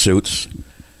men suits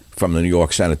from the New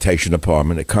York sanitation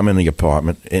department. They come in the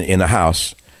apartment, in the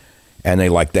house, and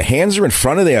the hands are in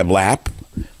front of their lap,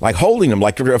 like holding them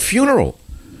like a funeral.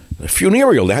 A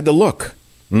funereal. They had to look.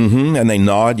 Mm-hmm. And they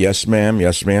nod. Yes, ma'am.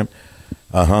 Yes, ma'am.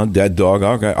 Dead dog.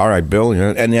 Okay. All right, Bill.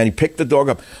 And then he picked the dog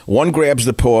up. One grabs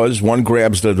the paws. One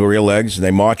grabs the rear legs. And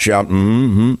they march out.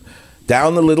 Mm-hmm.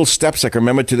 Down the little steps. I can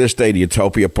remember to this day, the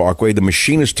Utopia Parkway. The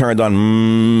machine is turned on.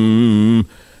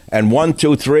 Mm-hmm. And 1,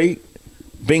 2, 3.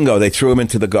 Bingo. They threw him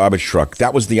into the garbage truck.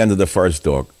 That was the end of the first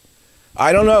dog.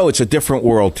 I don't know. It's a different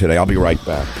world today. I'll be right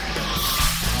back.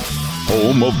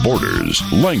 Home of borders,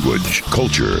 language,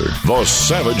 culture, the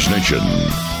Savage Nation.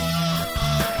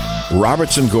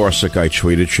 Robertson Gorsuch, I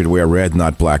tweeted, should wear red,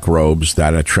 not black robes.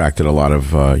 That attracted a lot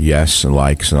of yes and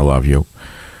likes and I love you.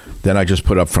 Then I just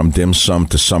put up from dim sum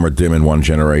to summer dim in one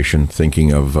generation,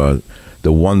 thinking of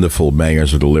the wonderful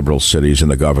mayors of the liberal cities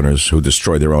and the governors who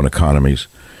destroy their own economies.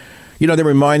 You know, they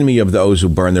remind me of those who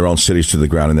burn their own cities to the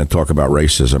ground and then talk about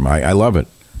racism. I love it.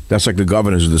 That's like the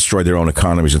governors who destroy their own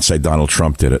economies and say Donald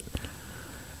Trump did it.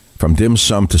 From dim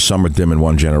sum to summer dim in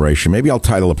one generation. Maybe I'll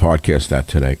title a podcast that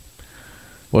today.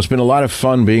 Well, it's been a lot of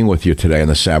fun being with you today in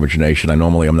the Savage Nation. I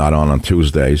normally am not on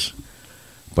Tuesdays,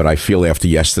 but I feel after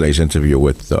yesterday's interview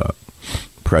with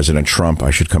President Trump,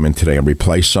 I should come in today and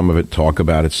replay some of it, talk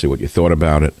about it, see what you thought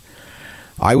about it.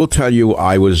 I will tell you,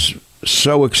 I was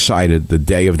so excited the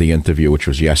day of the interview, which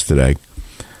was yesterday,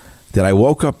 that I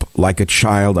woke up like a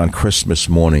child on Christmas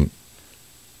morning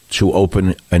to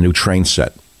open a new train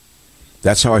set.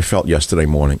 That's how I felt yesterday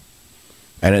morning.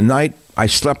 And at night, I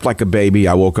slept like a baby.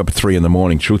 I woke up at 3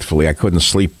 a.m, truthfully. I couldn't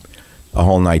sleep a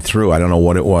whole night through. I don't know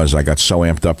what it was. I got so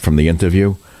amped up from the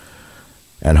interview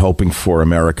and hoping for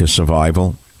America's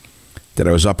survival that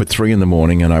I was up at 3 a.m.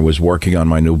 and I was working on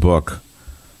my new book,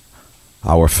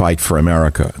 Our Fight for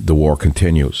America, The War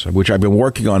Continues, which I've been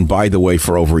working on, by the way,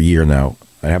 for over a year now.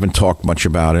 I haven't talked much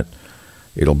about it.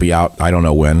 It'll be out, I don't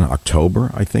know when,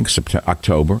 October, I think,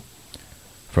 October,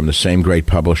 from the same great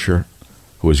publisher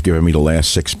who has given me the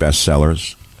last 6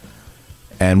 bestsellers.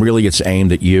 And really, it's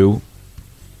aimed at you,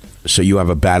 so you have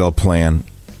a battle plan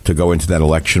to go into that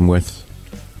election with.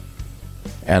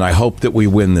 And I hope that we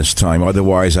win this time.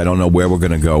 Otherwise, I don't know where we're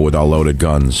going to go with our loaded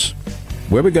guns.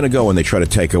 Where are we going to go when they try to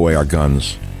take away our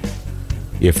guns?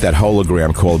 If that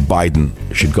hologram called Biden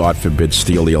should, God forbid,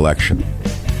 steal the election.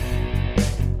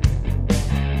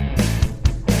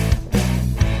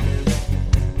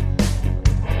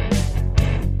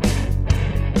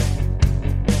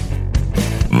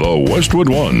 The Westwood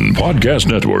One Podcast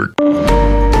Network.